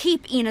want to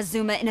keep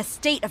Inazuma in a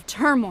state of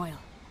turmoil.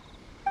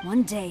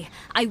 One day,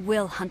 I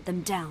will hunt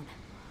them down.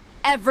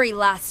 Every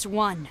last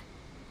one.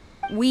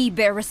 We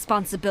bear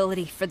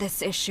responsibility for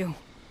this issue.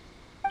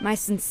 My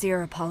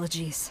sincere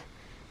apologies.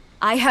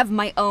 I have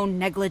my own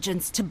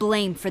negligence to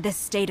blame for this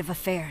state of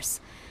affairs.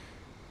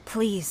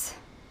 Please,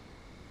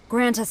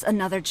 grant us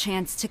another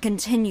chance to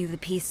continue the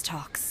peace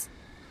talks.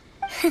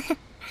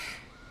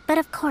 But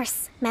of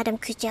course, Madame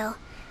Kujo.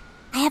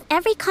 I have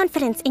every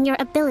confidence in your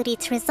ability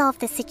to resolve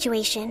this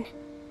situation.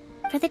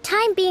 For the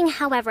time being,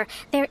 however,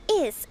 there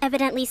is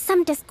evidently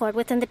some discord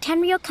within the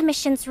Tenryou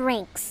Commission's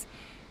ranks.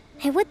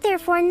 I would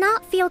therefore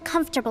not feel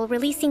comfortable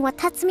releasing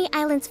Watatsumi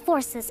Island's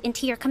forces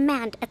into your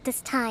command at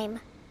this time.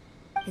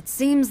 It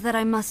seems that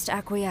I must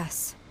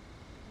acquiesce.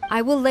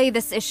 I will lay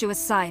this issue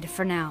aside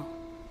for now,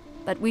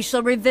 but we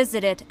shall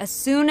revisit it as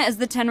soon as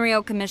the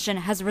Tenryou Commission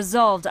has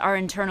resolved our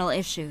internal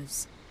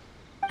issues.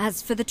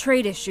 As for the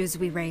trade issues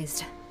we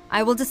raised,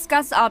 I will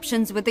discuss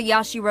options with the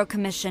Yashiro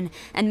Commission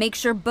and make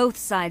sure both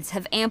sides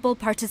have ample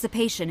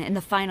participation in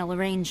the final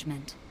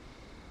arrangement.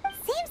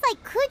 Seems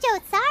like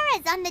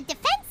Kujo-sara's on the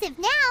defensive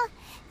now.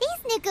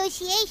 These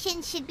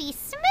negotiations should be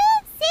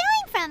smooth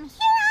sailing from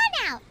here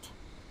on out.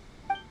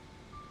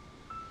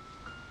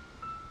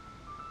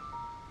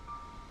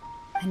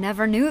 I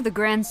never knew the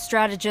Grand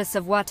Strategist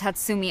of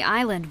Watatsumi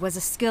Island was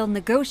a skilled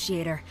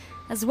negotiator,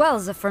 as well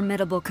as a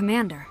formidable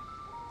commander.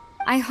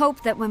 I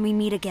hope that when we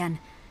meet again,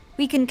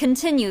 we can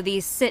continue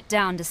these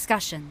sit-down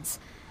discussions.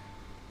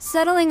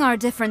 Settling our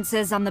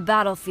differences on the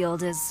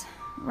battlefield is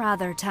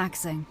rather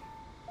taxing.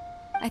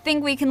 I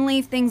think we can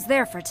leave things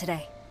there for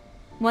today.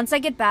 Once I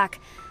get back,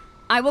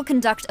 I will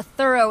conduct a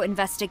thorough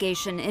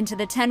investigation into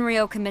the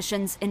Tenryou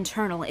Commission's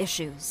internal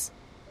issues.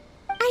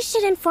 I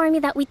should inform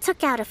you that we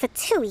took out a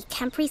Fatui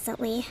camp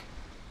recently.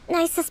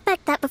 I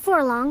suspect that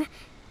before long,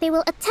 they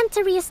will attempt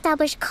to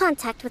re-establish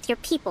contact with your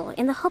people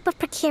in the hope of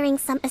procuring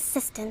some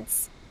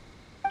assistance.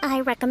 I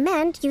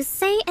recommend you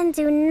say and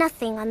do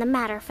nothing on the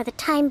matter for the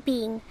time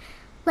being,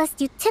 lest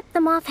you tip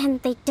them off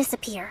and they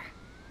disappear.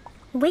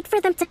 Wait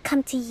for them to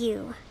come to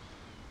you.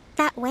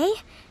 That way,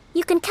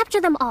 you can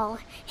capture them all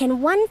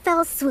in one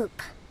fell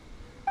swoop.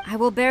 I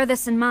will bear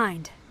this in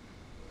mind.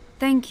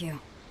 Thank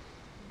you.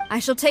 I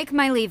shall take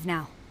my leave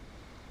now.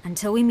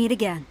 Until we meet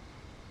again.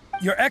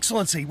 Your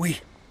Excellency,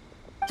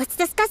 Let's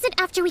discuss it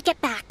after we get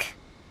back.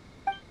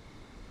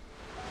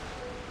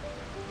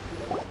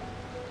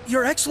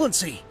 Your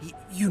Excellency,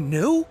 you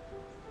knew?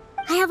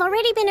 I have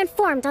already been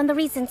informed on the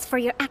reasons for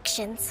your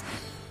actions.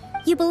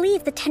 You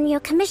believe the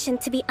Tenryou Commission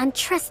to be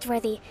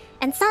untrustworthy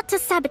and sought to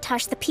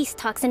sabotage the peace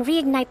talks and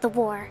reignite the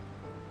war.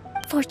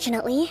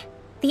 Fortunately,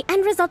 the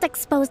end result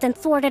exposed and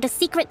thwarted a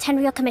secret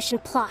Tenryou Commission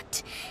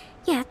plot.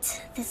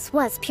 Yet, this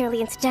was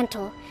purely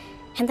incidental,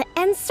 and the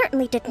end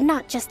certainly did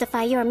not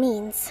justify your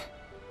means.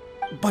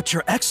 But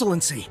Your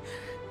Excellency,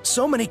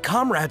 so many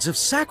comrades have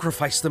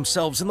sacrificed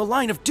themselves in the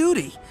line of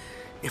duty.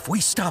 If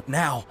we stop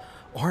now,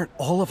 aren't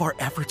all of our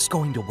efforts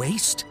going to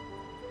waste?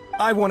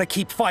 I want to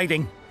keep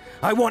fighting.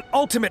 I want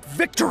ultimate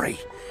victory,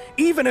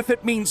 even if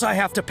it means I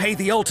have to pay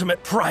the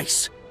ultimate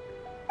price.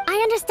 I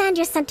understand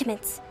your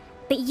sentiments,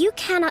 but you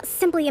cannot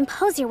simply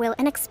impose your will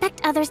and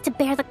expect others to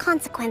bear the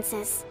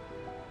consequences.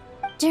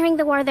 During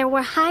the war, there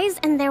were highs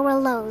and there were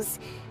lows.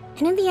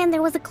 And in the end,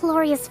 there was a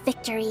glorious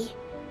victory.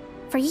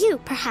 For you,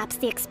 perhaps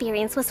the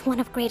experience was one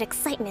of great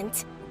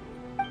excitement.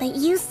 But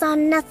you saw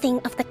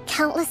nothing of the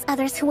countless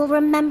others who will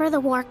remember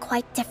the war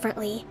quite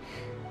differently.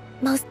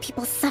 Most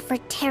people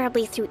suffered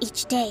terribly through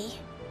each day.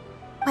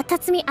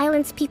 Watatsumi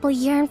Island's people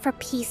yearn for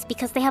peace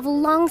because they have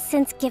long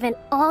since given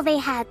all they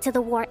had to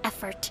the war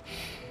effort.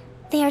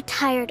 They are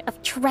tired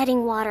of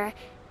treading water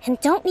and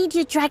don't need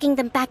you dragging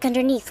them back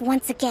underneath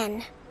once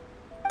again.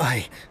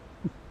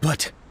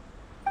 But...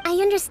 I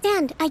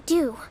understand, I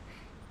do.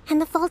 And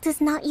the fault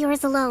is not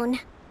yours alone.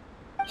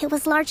 It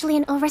was largely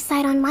an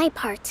oversight on my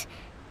part.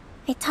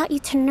 I taught you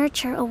to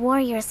nurture a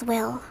warrior's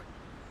will,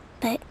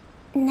 but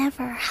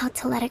never how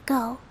to let it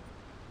go.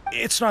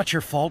 It's not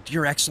your fault,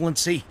 Your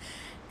Excellency.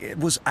 It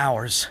was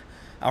ours.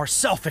 Our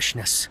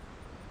selfishness.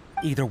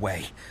 Either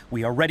way,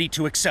 we are ready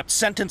to accept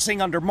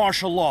sentencing under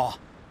martial law.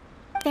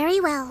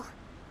 Very well.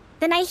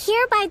 Then I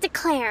hereby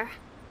declare...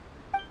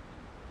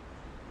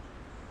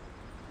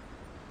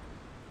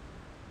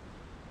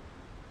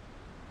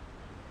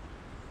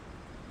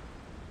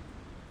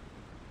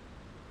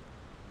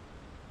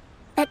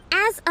 that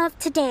as of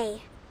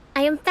today,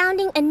 I am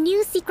founding a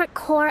new secret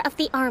corps of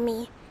the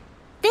army.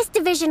 This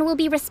division will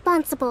be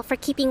responsible for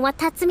keeping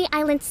Watatsumi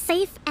Island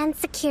safe and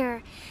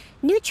secure,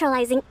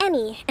 neutralizing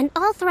any and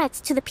all threats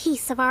to the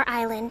peace of our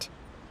island.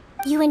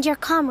 You and your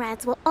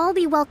comrades will all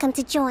be welcome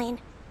to join,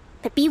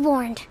 but be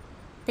warned,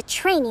 the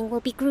training will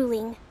be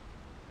grueling.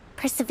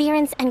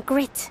 Perseverance and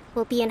grit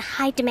will be in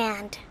high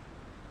demand.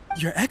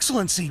 Your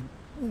Excellency,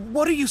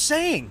 what are you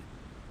saying?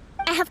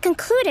 I have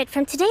concluded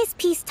from today's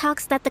peace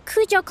talks that the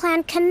Kujo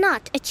clan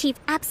cannot achieve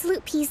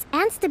absolute peace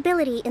and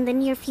stability in the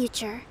near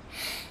future.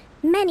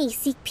 Many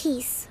seek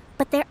peace,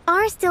 but there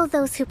are still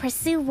those who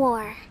pursue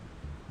war.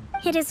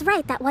 It is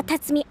right that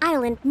Watatsumi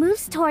Island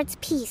moves towards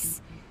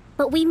peace,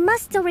 but we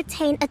must still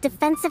retain a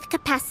defensive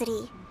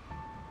capacity.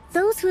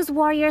 Those whose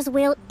warrior's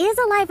will is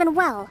alive and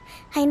well,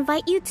 I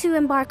invite you to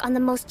embark on the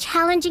most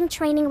challenging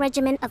training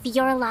regimen of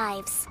your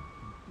lives.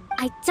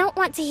 I don't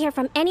want to hear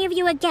from any of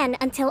you again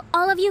until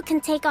all of you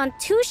can take on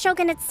 2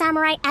 shogunate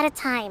samurai at a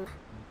time.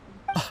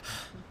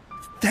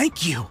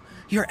 Thank you,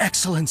 Your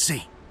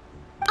Excellency.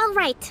 All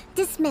right,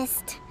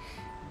 dismissed.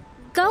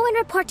 Go and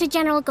report to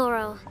General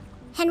Goro.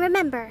 And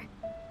remember,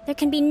 there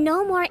can be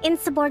no more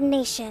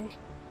insubordination.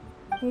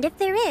 And if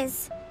there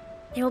is,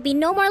 there will be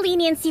no more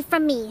leniency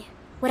from me,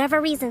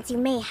 whatever reasons you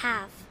may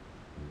have.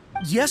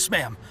 Yes,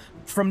 ma'am.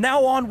 From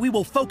now on, we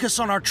will focus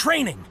on our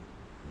training.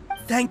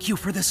 Thank you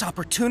for this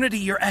opportunity,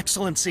 Your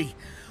Excellency.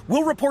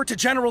 We'll report to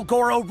General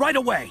Goro right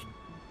away.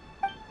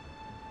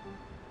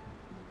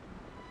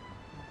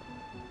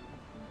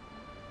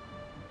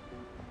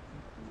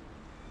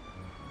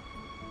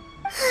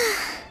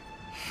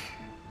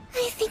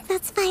 I think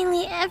that's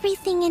finally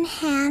everything in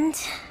hand.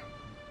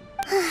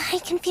 I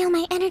can feel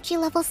my energy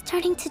levels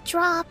starting to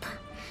drop.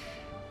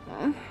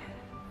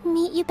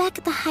 Meet you back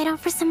at the hideout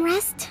for some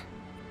rest?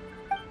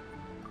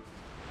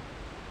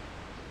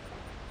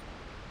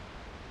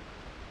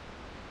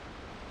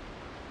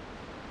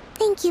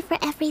 Thank you for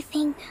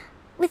everything.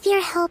 With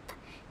your help,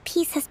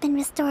 peace has been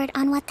restored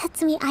on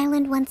Watatsumi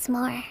Island once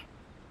more.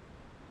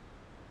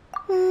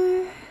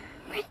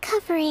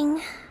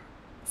 Recovering.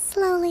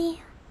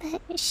 Slowly,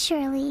 but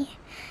surely.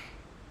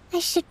 I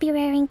should be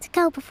raring to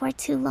go before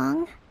too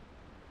long.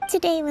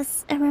 Today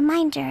was a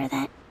reminder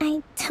that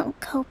I don't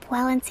cope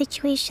well in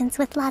situations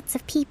with lots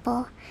of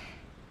people.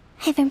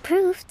 I've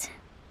improved,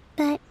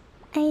 but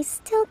I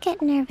still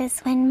get nervous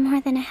when more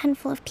than a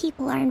handful of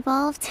people are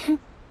involved.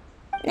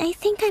 I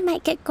think I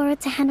might get Goro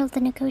to handle the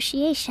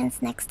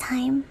negotiations next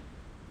time.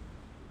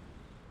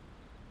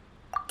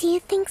 Do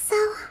you think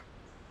so?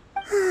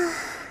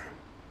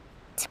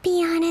 To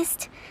be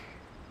honest,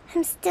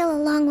 I'm still a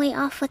long way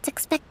off what's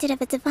expected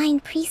of a divine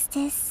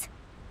priestess.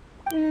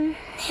 In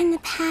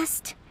the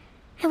past,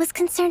 I was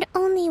concerned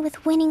only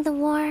with winning the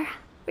war,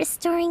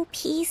 restoring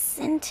peace,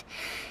 and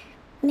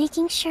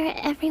making sure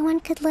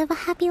everyone could live a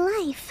happy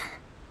life.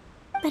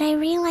 But I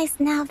realized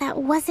now that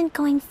wasn't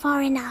going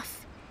far enough.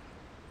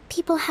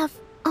 People have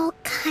all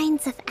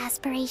kinds of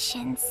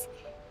aspirations,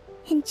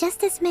 and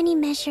just as many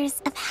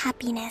measures of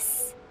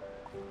happiness.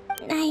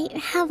 I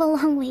have a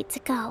long way to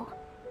go,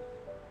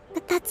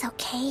 but that's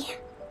okay.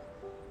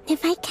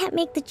 If I can't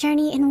make the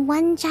journey in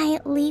one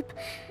giant leap,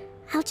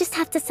 I'll just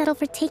have to settle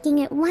for taking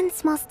it one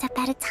small step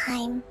at a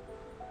time.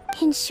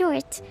 In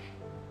short,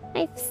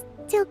 I've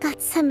still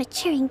got some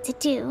maturing to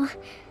do.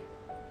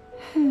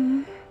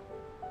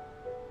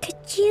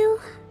 Could you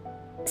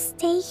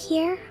stay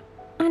here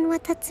on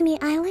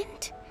Watatsumi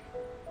Island?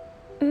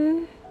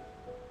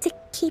 To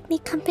keep me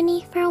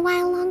company for a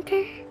while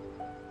longer?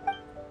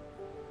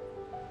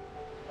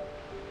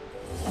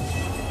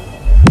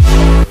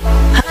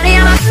 Honey,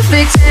 I'm a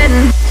perfect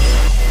 10.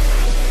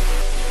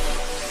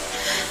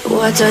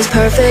 What does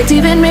perfect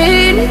even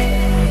mean?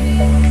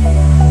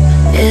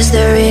 Is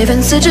there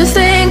even such a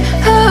thing?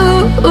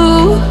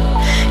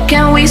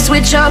 Can we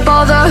switch up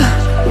all the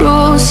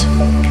rules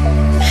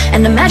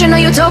and imagine a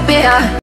utopia?